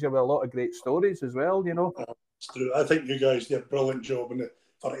manager with a lot of great stories as well, It's true. I think you guys did a brilliant job, and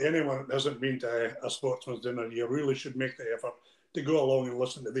for anyone that hasn't been to a sportsman's dinner, you really should make the effort to go along and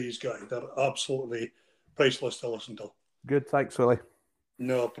listen to these guys. They're absolutely priceless to listen to. Good, thanks, Willie.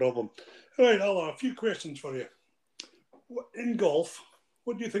 No problem. All right, Alan, a few questions for you. In golf,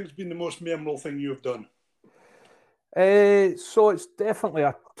 what do you think has been the most memorable thing you've done? So it's definitely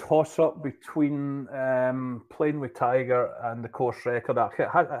a toss-up between playing with Tiger and the course record. It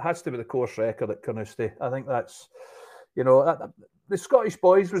has to be the course record at Carnoustie. I think that's, the Scottish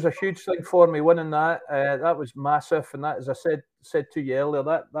Boys was a huge thing for me. Winning that, that was massive, and that, as I said to you earlier,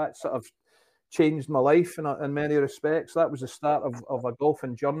 that sort of changed my life in many respects. That was the start of a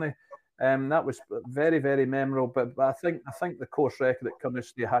golfing journey. That was very, very memorable. But I think the course record at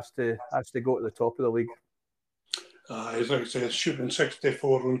Carnoustie has to go to the top of the league. As I say, shooting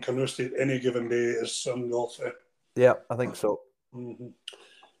 64 on Carnoustie any given day is some golf. Yeah, I think so. Mm-hmm.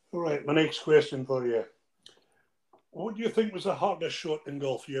 All right, my next question for you. What do you think was the hardest shot in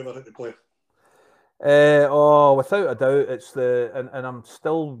golf you ever had to play? Without a doubt, it's and I'm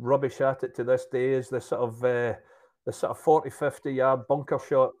still rubbish at it to this day, is the sort of 40, 50 yard bunker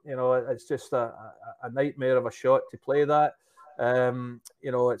shot. It's just a nightmare of a shot to play that.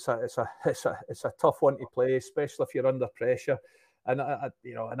 It's a tough one to play, especially if you're under pressure. And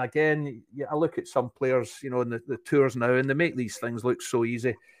and again, I look at some players, in the tours now, and they make these things look so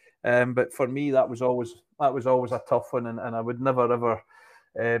easy. But for me, that was always a tough one, and I would never ever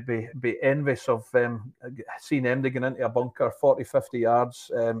be envious of seeing them getting into a bunker 40, 50 yards.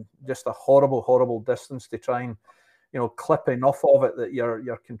 Just a horrible distance to try and clip enough of it that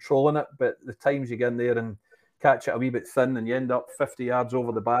you're controlling it. But the times you get in there and catch it a wee bit thin, and you end up 50 yards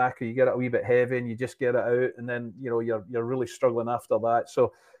over the back, or you get it a wee bit heavy and you just get it out, and then you're really struggling after that.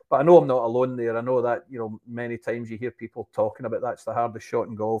 So, but I know I'm not alone there. I know that many times you hear people talking about that's the hardest shot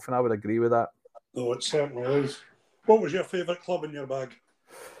in golf, and I would agree with that. Oh, it certainly is. What was your favourite club in your bag?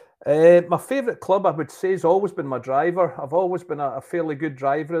 My favourite club, I would say, has always been my driver. I've always been a fairly good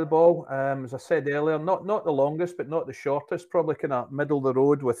driver of the ball. As I said earlier, not the longest, but not the shortest. Probably kind of middle of the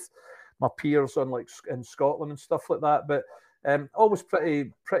road with my peers on, like, in Scotland and stuff like that. But always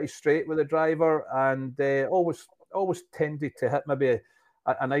pretty straight with the driver, and always tended to hit maybe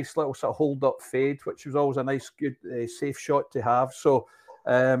a nice little sort of hold up fade, which was always a nice, good, safe shot to have. So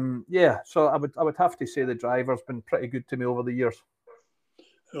so I would have to say the driver's been pretty good to me over the years.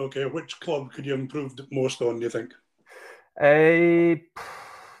 Okay, which club could you improve most on, do you think? I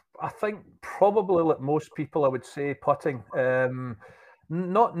think probably, like most people, I would say putting.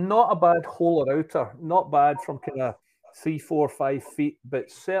 Not a bad hole or outer, not bad from kind of 3, 4, 5 feet,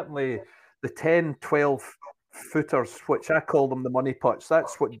 but certainly the 10, 12 footers, which I call them the money putts.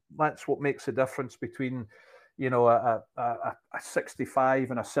 That's what makes the difference between a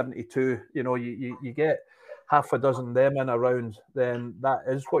 65 and a 72. You get half a dozen them in a round, then that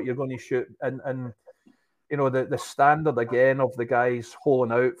is what you're going to shoot. And the standard again of the guys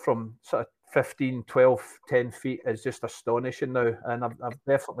holing out from sort of 15, 12, 10 feet is just astonishing now. And I've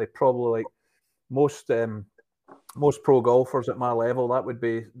definitely, probably, like most pro golfers at my level, that would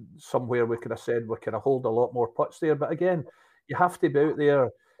be somewhere we could have said we could have hold a lot more putts there. But again, you have to be out there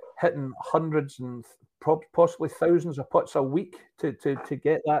hitting hundreds and possibly thousands of putts a week to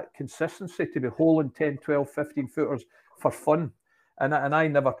get that consistency, to be holing 10, 12, 15 footers for fun. And I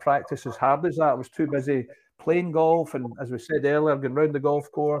never practiced as hard as that. I was too busy playing golf, and as we said earlier, going round the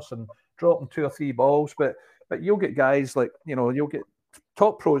golf course and dropping 2 or 3 balls. But you'll get guys like, you'll get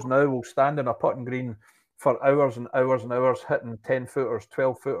top pros now will stand in a putting green for hours and hours and hours hitting 10 footers,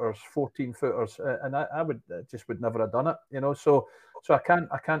 12 footers, 14 footers, and I would never have done it. So I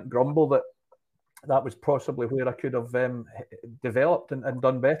can't grumble that was possibly where I could have developed and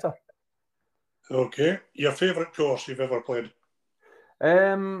done better. Okay, your favourite course you've ever played?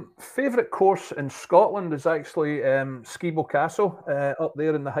 Favourite course in Scotland is actually Skibo Castle up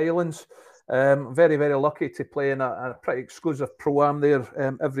there in the Highlands. Very, very lucky to play in a pretty exclusive pro-am there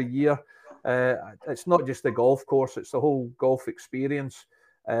every year. It's not just the golf course, it's the whole golf experience.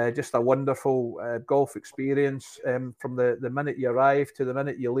 Just a wonderful golf experience from the minute you arrive to the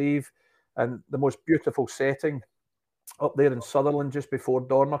minute you leave, and the most beautiful setting up there in Sutherland just before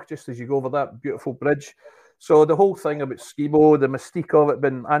Dornoch, just as you go over that beautiful bridge. So the whole thing about Skibo, the mystique of it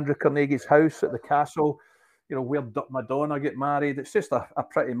being Andrew Carnegie's house at the castle, where Madonna get married, it's just a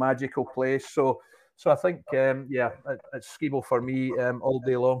pretty magical place. So I think, it's Skibo for me all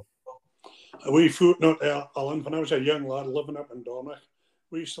day long. A wee footnote there, Alan. When I was a young lad living up in Dornoch,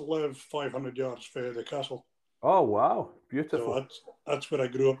 we used to live 500 yards from the castle. Oh, wow. Beautiful. So that's where I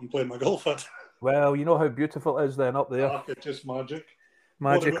grew up and played my golf at. Well, you know how beautiful it is then up there. It's just magic.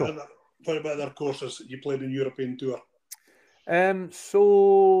 Magical. What about other courses you played in European Tour?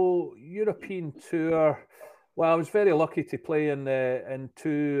 So European Tour, well, I was very lucky to play in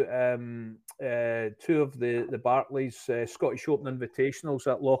 2 two of the Barclays Scottish Open Invitationals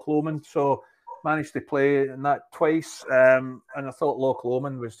at Loch Lomond, so managed to play in that twice, and I thought Loch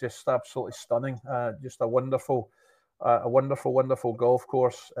Lomond was just absolutely stunning, just a wonderful, wonderful golf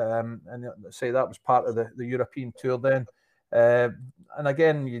course, and say that was part of the European tour then. And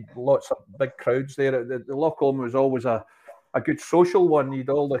again, lots of big crowds there. The Loch Lomond was always a good social one. You'd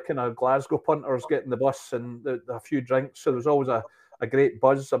all the kind of Glasgow punters getting the bus and a few drinks. So there was always a great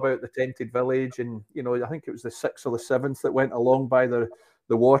buzz about the tented village. And, you know, I think it was the 6th or the 7th that went along by the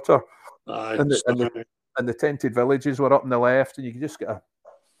water. And the tented villages were up on the left, and you could just get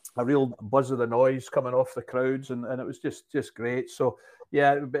a real buzz of the noise coming off the crowds, and it was just great. So,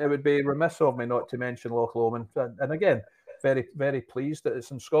 yeah, it would be remiss of me not to mention Loch Lomond. And again, very, very pleased that it's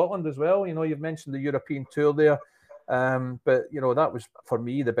in Scotland as well. You know, you've mentioned the European Tour there. But, you know, that was, for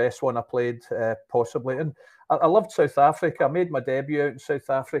me, the best one I played, possibly. And I loved South Africa. I made my debut out in South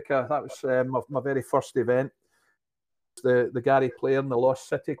Africa. That was my very first event. The Gary Player and the Lost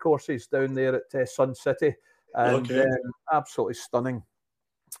City courses down there at Sun City. And absolutely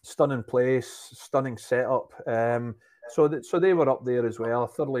stunning place, stunning setup. So they were up there as well. I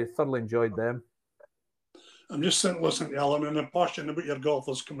thoroughly enjoyed them. I'm just sitting listening to Alan, and the passion about your golf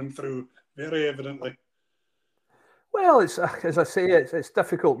is coming through very evidently. Well, it's, as I say, it's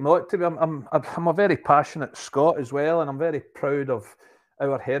difficult not to be. I'm a very passionate Scot as well, and I'm very proud of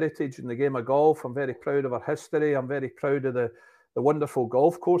our heritage in the game of golf. I'm very proud of our history. I'm very proud of the wonderful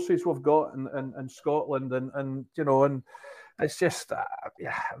golf courses we've got in Scotland, and you know, and it's just,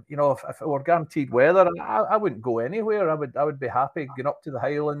 you know, if it were guaranteed weather, I wouldn't go anywhere. I would be happy going up to the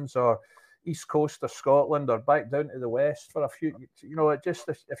Highlands or East Coast of Scotland or back down to the west for a few. You know, it just,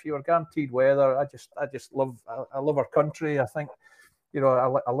 if you were guaranteed weather, I just love our country. I think, you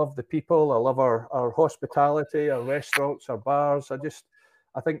know, I love the people. I love our hospitality, our restaurants, our bars.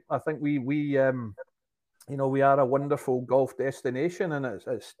 I think we you know, we are a wonderful golf destination, and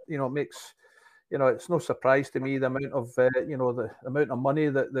it's you know, it makes, you know, it's no surprise to me the amount of you know, the amount of money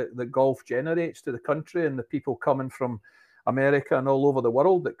that golf generates to the country, and the people coming from America and all over the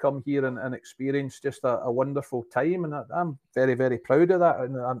world that come here and experience just a wonderful time. And I'm very, very proud of that,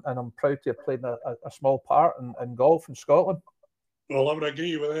 and I'm proud to have played a small part in golf in Scotland. Well, I would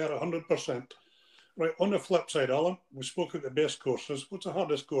agree with that 100%. Right, on the flip side, Alan, we spoke at the best courses. What's the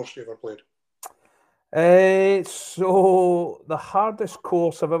hardest course you ever played? So the hardest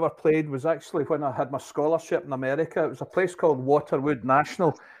course I've ever played was actually when I had my scholarship in America. It was a place called Waterwood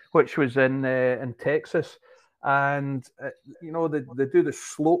National, which was in Texas. And you know, they do the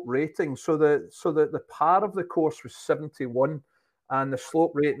slope rating. So the par of the course was 71, and the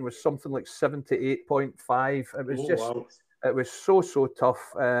slope rating was something like 78.5. It was wow. It was so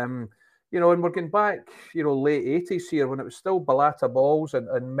tough. You know, and we're going back, you know, late 80s here, when it was still Balata balls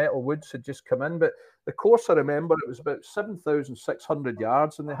and metal woods had just come in. But the course, I remember, it was about 7,600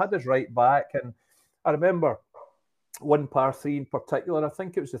 yards, and they had us right back. And I remember one par 3 in particular, I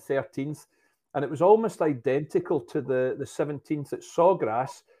think it was the 13th, and it was almost identical to the 17th at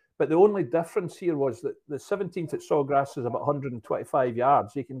Sawgrass. But the only difference here was that the 17th at Sawgrass is about 125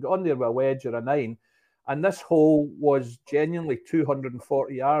 yards. You can go on there with a wedge or a 9. And this hole was genuinely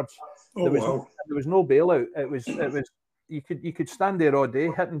 240 yards. There was no bailout. It was you could stand there all day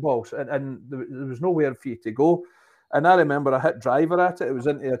hitting balls, and there was nowhere for you to go. And I remember I hit driver at it. It was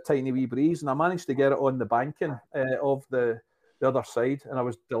into a tiny wee breeze, and I managed to get it on the banking of the other side, and I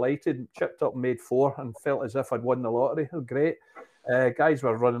was delighted. Chipped up and made 4, and felt as if I'd won the lottery. Oh, great! Guys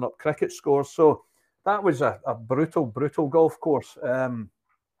were running up cricket scores, so that was a brutal golf course,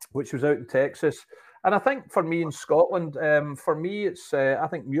 which was out in Texas. And I think for me in Scotland, for me, it's I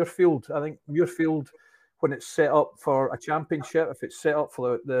think Muirfield. I think Muirfield, when it's set up for a championship, if it's set up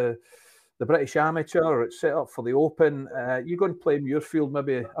for the British Amateur, or it's set up for the Open, you go and play Muirfield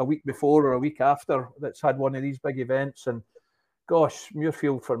maybe a week before or a week after that's had one of these big events. And gosh,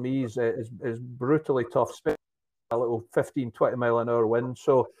 Muirfield for me is brutally tough, especially a little 15, 20 mile an hour wind.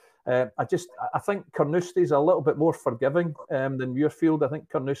 So I think Carnoustie's a little bit more forgiving than Muirfield. I think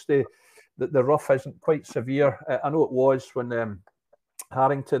Carnoustie, the rough isn't quite severe. I know it was when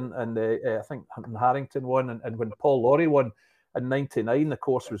Harrington and I think Harrington won, and when Paul Lawrie won in '99, the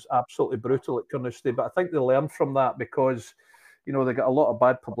course was absolutely brutal at Carnoustie. But I think they learned from that, because, you know, they got a lot of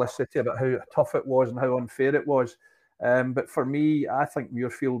bad publicity about how tough it was and how unfair it was. But for me, I think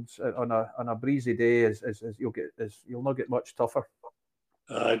Muirfield's on a breezy day you'll not get much tougher.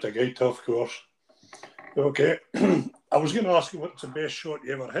 It's a great tough course. Okay. I was going to ask you what's the best shot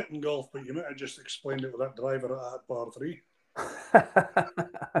you ever hit in golf, but you might have just explained it with that driver at par 3.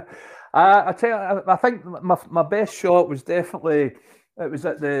 I tell you, I think my best shot was definitely It was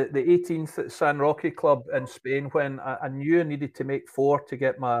at the 18th at San Roque Club in Spain when I knew I needed to make 4 to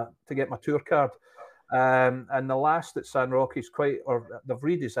get my tour card. And the last at San Roque is they've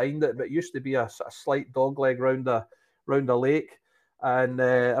redesigned it, but it used to be a slight dogleg round a lake. And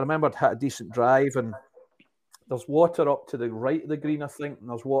I remember it had a decent drive, and there's water up to the right of the green, I think, and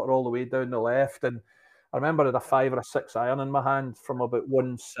there's water all the way down the left. And I remember I had a 5 or a 6 iron in my hand from about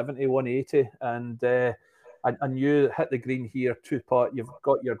 170, 180, and I knew hit the green here, 2-putt, you've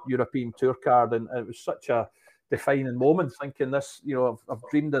got your European Tour card, and it was such a defining moment, thinking this, I've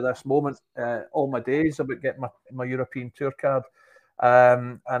dreamed of this moment all my days about getting my European Tour card.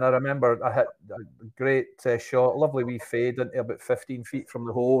 And I remember I hit a great shot, lovely wee fade into about 15 feet from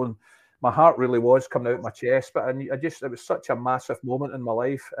the hole, and my heart really was coming out of my chest. But it was such a massive moment in my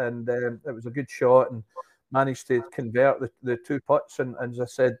life, and it was a good shot, and managed to convert the 2 putts, and as I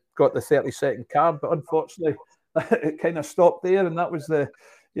said, got the 30-second card. But unfortunately, it kind of stopped there, and that was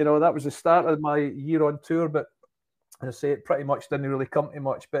the start of my year on tour. But as I say, it pretty much didn't really come to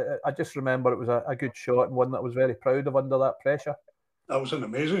much. But I just remember it was a good shot, and one that I was very proud of under that pressure. That was an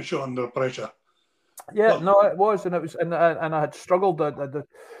amazing shot under pressure. Yeah, no, it was, and it was, and I had struggled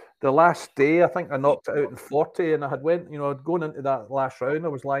the last day. I think I knocked it out in 40, and I had went, going into that last round, I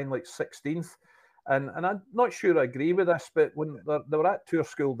was lying like 16th. And I'm not sure I agree with this, but when they were at tour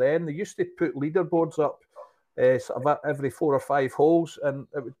school then, they used to put leaderboards up sort of every 4 or 5 holes, and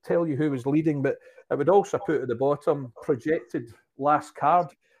it would tell you who was leading, but it would also put at the bottom projected last card,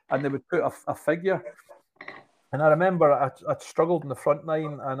 and they would put a figure. And I remember I'd struggled in the front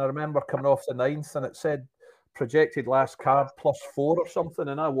 9, and I remember coming off the 9th, and it said projected last card +4 or something,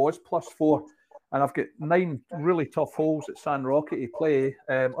 and I was +4. And I've got 9 really tough holes at San Roque to play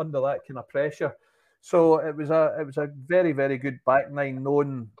under that kind of pressure. So it was a very, very good back 9,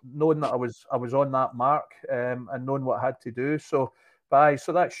 knowing that I was on that mark and knowing what I had to do. So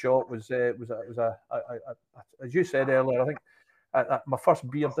that shot was as you said earlier, I think my first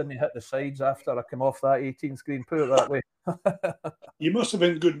beer didn't hit the sides after I came off that 18th green, put it that way. You must have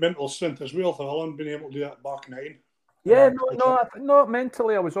been good mental strength as well, for Alan, being able to do that back 9. Yeah, no,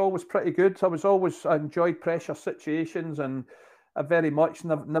 mentally I was always pretty good. I enjoyed pressure situations, and I very much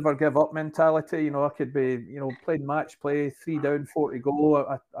never give up mentality. I could be, playing match play, 3 down, 4 to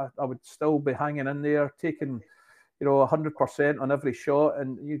go. I would still be hanging in there, taking, 100% on every shot,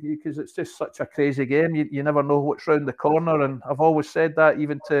 and because it's just such a crazy game. You never know what's round the corner, and I've always said that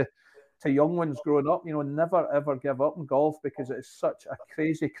even to young ones growing up, never ever give up in golf, because it's such a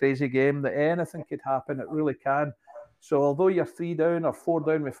crazy, crazy game that anything could happen. It really can. So although you're 3 down or 4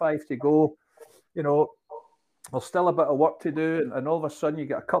 down with 5 to go, there's still a bit of work to do, and all of a sudden you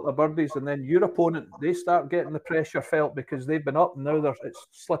get a couple of birdies, and then your opponent, they start getting the pressure felt because they've been up, and now it's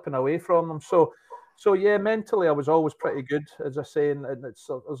slipping away from them. So yeah, mentally I was always pretty good, as I say, and there's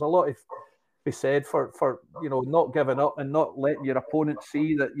a lot to be said for not giving up and not letting your opponent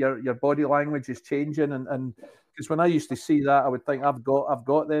see that your body language is changing, and because when I used to see that, I would think I've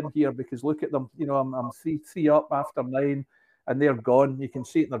got them here, because look at them, I'm three up after 9, and they're gone. You can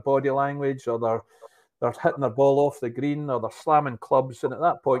see it in their body language, or they're hitting their ball off the green, or they're slamming clubs, and at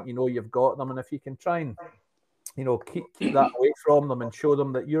that point you've got them. And if you can try and keep that away from them and show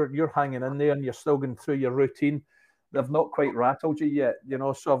them that you're hanging in there and you're still going through your routine, they've not quite rattled you yet,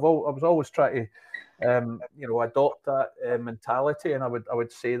 So I was always trying to, adopt that mentality, and I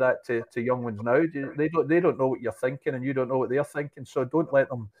would say that to young ones now. They don't know what you're thinking, and you don't know what they're thinking. So don't let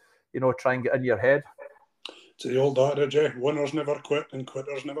them, try and get in your head. It's the old adage, winners never quit and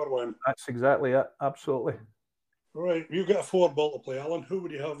quitters never win. That's exactly it. Absolutely. Right, you get a 4-ball to play, Alan. Who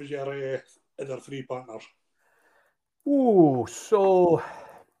would you have as your other 3 partners? Oh, so.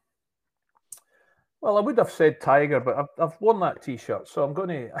 Well, I would have said Tiger, but I've worn that T-shirt, so I'm going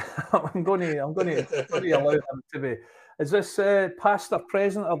to allow them to be. Is this past or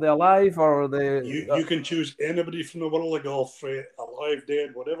present? Are they alive, or are they? You can choose anybody from the world of golf, alive,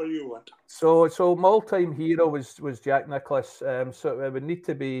 dead, whatever you want. So my all-time hero was Jack Nicklaus. So it would need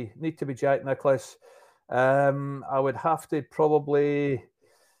to be Jack Nicklaus. I would have to probably.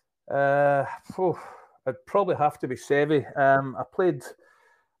 I'd probably have to be Seve. I played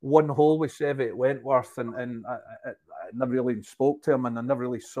 1 hole with Seve at Wentworth, and I never really spoke to him, and I never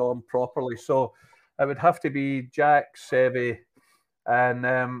really saw him properly. So it would have to be Jack, Seve, and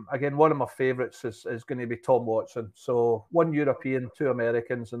again, one of my favourites is going to be Tom Watson. So 1 European, 2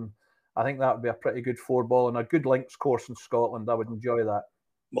 Americans, and I think that would be a pretty good 4-ball and a good links course in Scotland. I would enjoy that.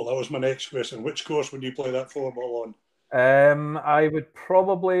 Well, that was my next question. Which course would you play that 4-ball on? I would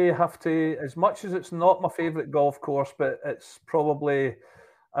probably have to, as much as it's not my favourite golf course, but it's probably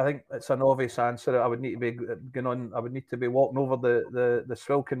I think it's an obvious answer. I would need to be going on. I would need to be walking over the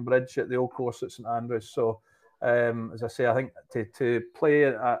Swilcan Bridge at the old course at St Andrews. So, as I say, I think to play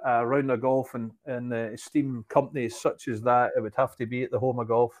a round of golf in esteemed companies such as that, it would have to be at the home of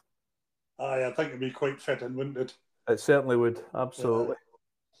golf. Aye, I think it'd be quite fitting, wouldn't it? It certainly would. Absolutely.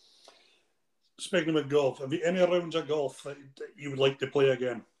 Speaking of golf, have you any rounds of golf that you would like to play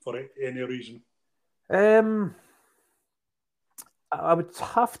again for any reason? I would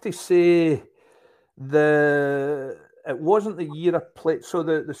have to say it wasn't the year I played. So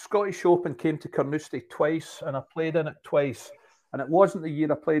the Scottish Open came to Carnoustie twice, and I played in it twice. And it wasn't the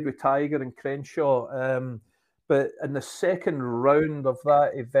year I played with Tiger and Crenshaw. But in the second round of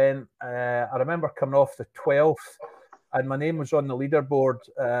that event, I remember coming off the 12th, and my name was on the leaderboard.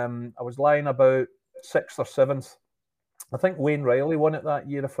 I was lying about 6th or 7th. I think Wayne Riley won it that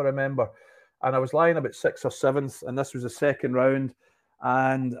year, if I remember. And I was lying about 6th or 7th, and this was the second round.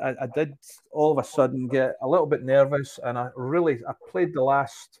 And I did all of a sudden get a little bit nervous, and I played the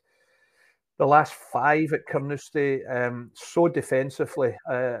last 5 at Carnoustie so defensively,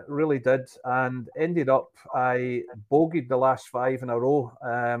 really did, and ended up I bogeyed the last 5 in a row,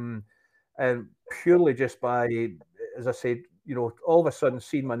 and purely just by, as I said, all of a sudden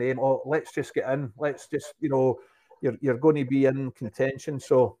seeing my name. Oh, let's just get in. Let's just, you're going to be in contention,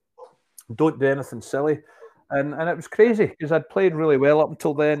 so don't do anything silly. And it was crazy because I'd played really well up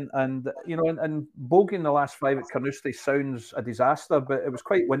until then, and and bogeying the last 5 at Carnoustie sounds a disaster, but it was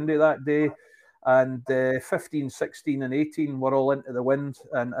quite windy that day, and 15, 16, and 18 were all into the wind,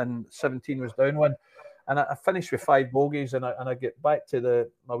 and 17 was downwind, and I finished with 5 bogeys, and I get back to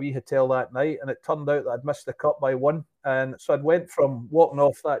my wee hotel that night, and it turned out that I'd missed the cut by 1, and so I'd went from walking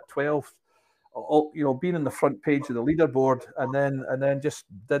off that 12th, being in the front page of the leaderboard, and then just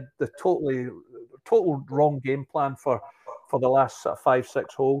did the total wrong game plan for the last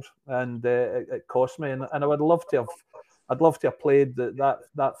 5-6 holes, and it cost me. And I would love to have played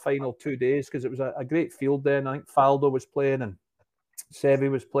that final 2 days, because it was a great field then. I think Faldo was playing and Seve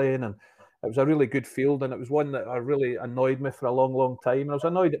was playing, and it was a really good field, and it was one that really annoyed me for a long time. And I was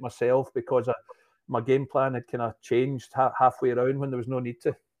annoyed at myself because my game plan had kind of changed halfway around when there was no need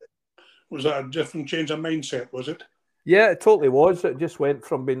to. Was that a different change of mindset, was it? Yeah, it totally was. It just went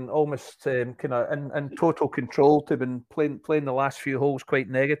from being almost kind of in total control to been playing the last few holes quite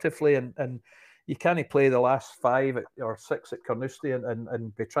negatively, and you can't play the last 5 or 6 at Carnoustie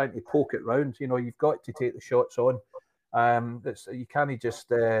and be trying to poke it round. You've got to take the shots on. You can't just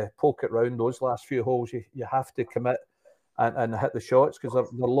poke it round those last few holes. You have to commit and hit the shots, because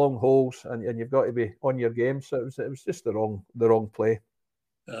they're long holes, and you've got to be on your game. So it was just the wrong play.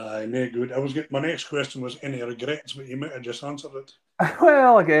 No good. My next question was any regrets, but you might have just answered it.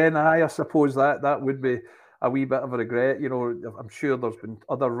 Well, again, I suppose that would be a wee bit of a regret. I'm sure there's been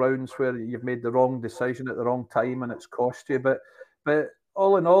other rounds where you've made the wrong decision at the wrong time and it's cost you. But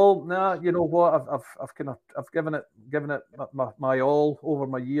all in all, you know what? I've given it my all over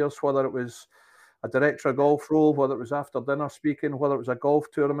my years. Whether it was a director of golf role, whether it was after dinner speaking, whether it was a golf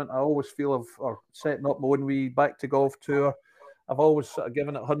tournament, I always feel or setting up my own wee back to golf tour. I've always sort of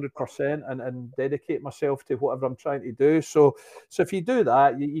given it 100% and dedicate myself to whatever I'm trying to do. So if you do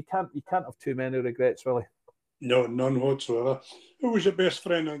that, you can't have too many regrets, really. No, none whatsoever. Who was your best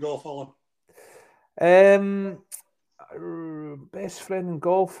friend in golf, Alan? Best friend in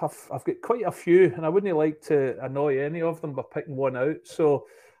golf, I've got quite a few, and I wouldn't like to annoy any of them by picking one out. So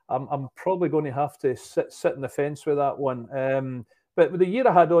I'm probably going to have to sit in the fence with that one. But the year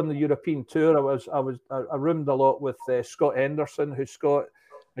I had on the European tour, I roomed a lot with Scott Henderson, who Scott,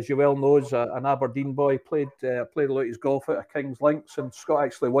 as you well know, is an Aberdeen boy. Played a lot of his golf out of King's Links, and Scott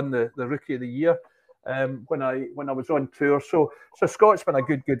actually won the Rookie of the Year when I was on tour. So Scott's been a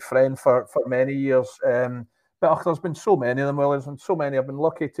good friend for many years. But there's been so many of them, Willis, and so many. I've been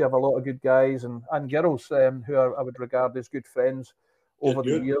lucky to have a lot of good guys and girls who I would regard as good friends over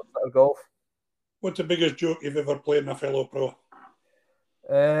the years of golf. What's the biggest joke you've ever played in a fellow pro?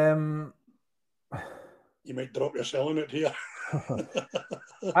 You might drop your selling it here.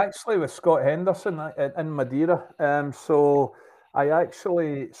 Actually, with Scott Henderson in Madeira. So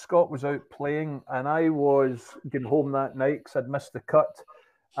Scott was out playing, and I was getting home that night because I'd missed the cut.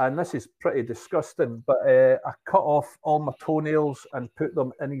 And this is pretty disgusting, but I cut off all my toenails and put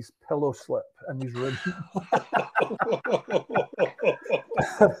them in his pillow slip in his room.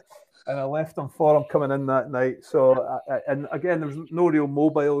 And I left him for him coming in that night. So, and again, there was no real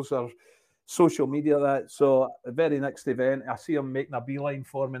mobiles or social media. So the very next event, I see him making a beeline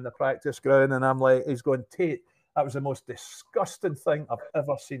for him in the practice ground, and I'm like, he's going, Tait, that was the most disgusting thing I've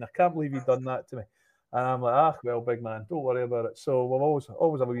ever seen. I can't believe you've done that to me. And I'm like, well, big man, don't worry about it. So we'll always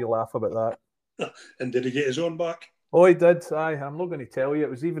have a wee laugh about that. And did he get his own back? Oh, he did. I'm not going to tell you. It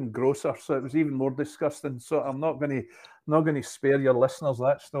was even grosser, so it was even more disgusting. So I'm not going to spare your listeners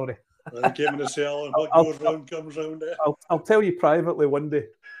that story. He came in the cell, and what goes round comes round. I'll tell you privately one day.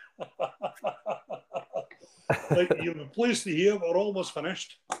 Right, you're pleased to hear we're almost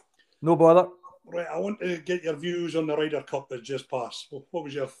finished. No bother. Right, I want to get your views on the Ryder Cup that just passed. What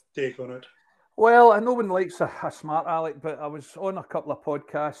was your take on it? Well, no one likes a smart aleck, but I was on a couple of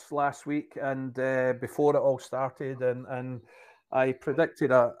podcasts last week and before it all started, and I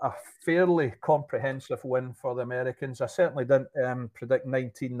predicted a fairly comprehensive win for the Americans. I certainly didn't predict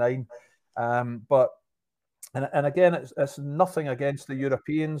 19-9, but and again, it's nothing against the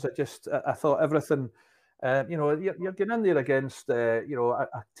Europeans. I thought everything. You're getting in there against a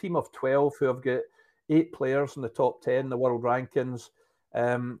team of 12 who have got 8 players in the top 10 in the world rankings.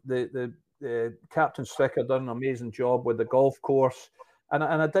 The Captain Stricker done an amazing job with the golf course, and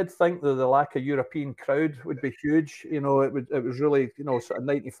I did think that the lack of European crowd would be huge. It was really sort of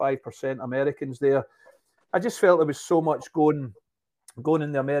 95% Americans there. I just felt there was so much going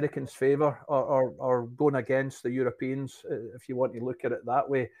in the Americans' favour or going against the Europeans, if you want to look at it that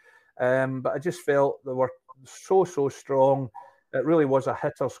way. But I just felt they were so strong. It really was a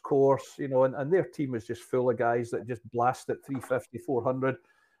hitter's course, and their team was just full of guys that just blasted 350, 400.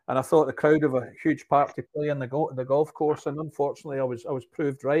 And I thought the crowd have a huge part to play in the golf course. And unfortunately, I was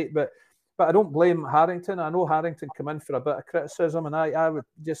proved right. But I don't blame Harrington. I know Harrington came in for a bit of criticism, and I would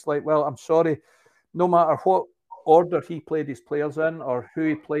just well, I'm sorry, no matter what order he played his players in, or who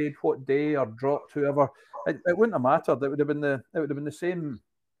he played, what day, or dropped whoever, it wouldn't have mattered. It would have been the same.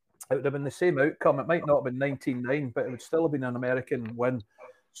 It would have been the same outcome. It might not have been 19-9, but it would still have been an American win.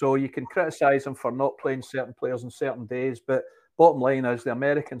 So you can criticise him for not playing certain players on certain days, but bottom line is the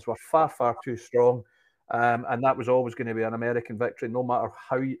Americans were far too strong, and that was always going to be an American victory, no matter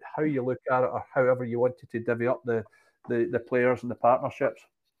how you look at it or however you wanted to divvy up the players and the partnerships.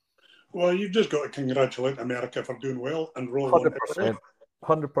 Well, you've just got to congratulate America for doing well and roll 100%.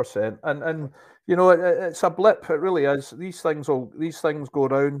 100%, and it's a blip. It really is. These things go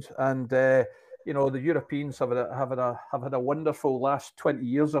round, and the Europeans have had a wonderful last 20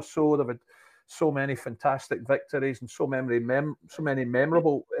 years or so. They've had so many fantastic victories and so many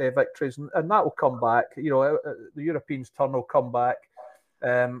memorable victories, and that will come back. The Europeans' turn will come back,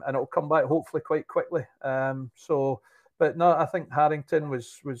 and it will come back hopefully quite quickly. But no, I think Harrington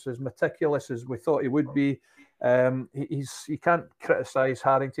was as meticulous as we thought he would be. You can't criticise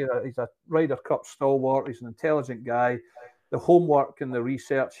Harrington. He's a Ryder Cup stalwart. He's an intelligent guy. The homework and the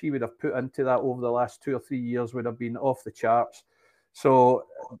research he would have put into that over the last 2 or 3 years would have been off the charts. So,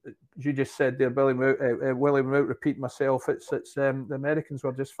 as you just said there, Willie, without repeating myself, it's the Americans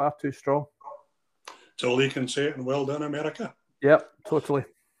were just far too strong. That's all you can say, and well done, America. Yep, totally.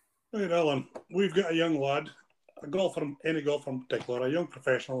 Right, Alan, we've got a young lad, any golfer in particular, a young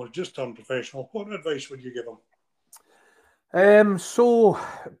professional who's just turned professional. What advice would you give him? So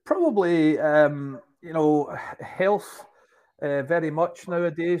probably, health very much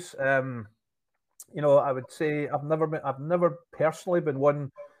nowadays. I would say I've never personally been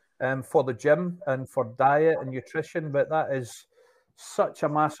one for the gym and for diet and nutrition, but that is such a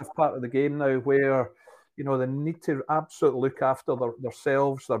massive part of the game now, where they need to absolutely look after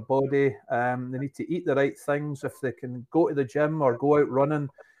themselves, their body. They need to eat the right things. If they can go to the gym or go out running,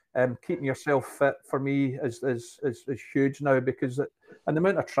 keeping yourself fit for me is huge now, because and the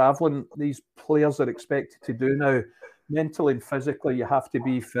amount of travelling these players are expected to do now, mentally and physically, you have to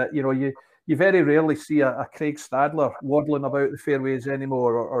be fit. You very rarely see a Craig Stadler waddling about the fairways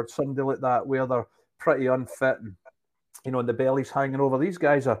anymore, or somebody like that, where they're pretty unfit and the belly's hanging over. These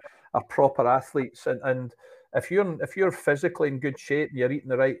guys are proper athletes, and if you're physically in good shape and you're eating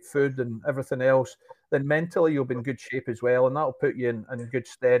the right food and everything else, then mentally you'll be in good shape as well, and that'll put you in good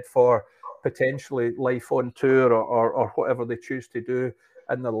stead for potentially life on tour or whatever they choose to do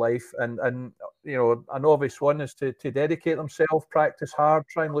in their life. And an obvious one is to dedicate themselves, practice hard,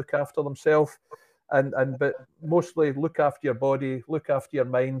 try and look after themselves, but mostly look after your body, look after your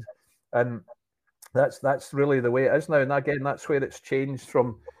mind, and that's really the way it is now. And again, that's where it's changed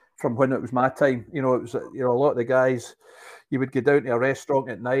from when it was my time. It was a lot of the guys, you would go down to a restaurant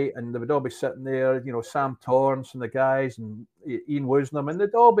at night and they would all be sitting there, Sam Torrance and the guys and Ian Woosnam, and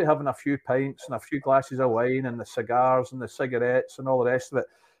they'd all be having a few pints and a few glasses of wine and the cigars and the cigarettes and all the rest of it.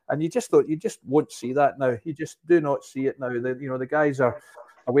 And you just won't see that now. You just do not see it now. The guys are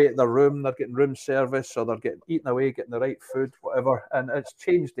away at their room, they're getting room service, or they're getting eaten away, getting the right food, whatever. And it's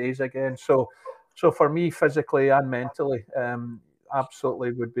changed days again. So for me, physically and mentally,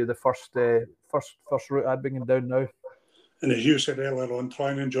 absolutely would be the first route I'd be going down now. And as you said earlier on,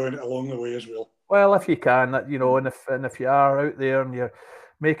 try and enjoy it along the way as well. Well, if you can, and if you are out there and you're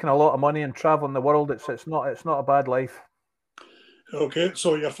making a lot of money and traveling the world, it's not a bad life. Okay,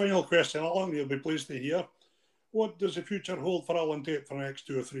 so your final question, Alan, you'll be pleased to hear. What does the future hold for Alan Tait for the next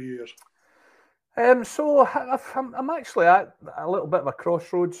 2 or 3 years? So I'm actually at a little bit of a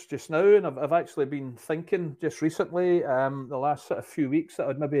crossroads just now, and I've actually been thinking just recently, the last sort of few weeks, that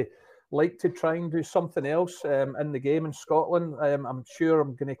I'd maybe like to try and do something else in the game in Scotland. I'm sure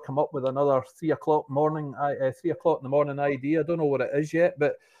I'm going to come up with another 3 o'clock in the morning idea. I don't know what it is yet,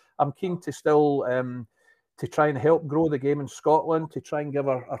 but I'm keen to still to try and help grow the game in Scotland, to try and give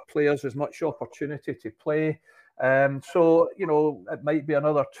our players as much opportunity to play. So, it might be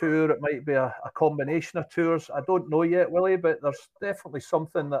another tour, it might be a combination of tours. I don't know yet, Willie, but there's definitely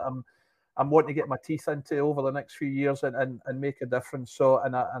something that I'm wanting to get my teeth into over the next few years and make a difference. So,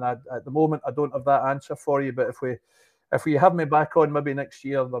 and I, at the moment, I don't have that answer for you, but if we have me back on maybe next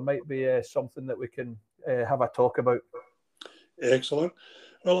year, there might be something that we can have a talk about. Excellent.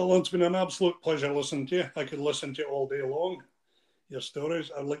 Well, Alan, it's been an absolute pleasure listening to you. I could listen to you all day long, your stories.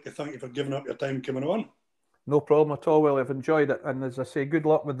 I'd like to thank you for giving up your time coming on. No problem at all, Will. I've enjoyed it. And as I say, good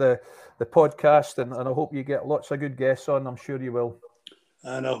luck with the podcast, and I hope you get lots of good guests on. I'm sure you will.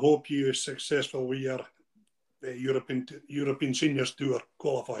 And I hope you're successful with your European Seniors Tour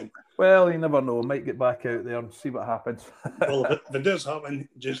qualifying. Well, you never know. Might get back out there and see what happens. Well, if it does happen,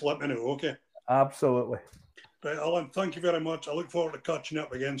 just let me know, okay? Absolutely. Right, Alan, thank you very much. I look forward to catching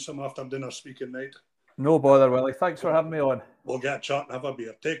up again some after dinner speaking night. No bother, Willie. Thanks for having me on. We'll get a chat and have a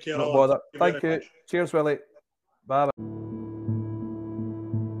beer. Take care, No Alan. bother. Thank you. Cheers, Willie. Bye.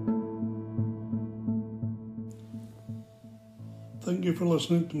 Thank you for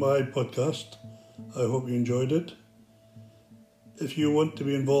listening to my podcast. I hope you enjoyed it. If you want to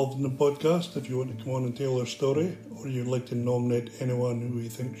be involved in the podcast, if you want to come on and tell your story, or you'd like to nominate anyone who you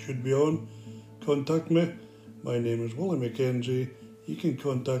think should be on, contact me. My name is Willie McKenzie. You can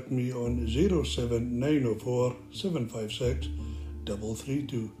contact me on 07904 756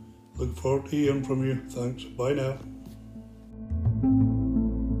 332. Look forward to hearing from you. Thanks. Bye now.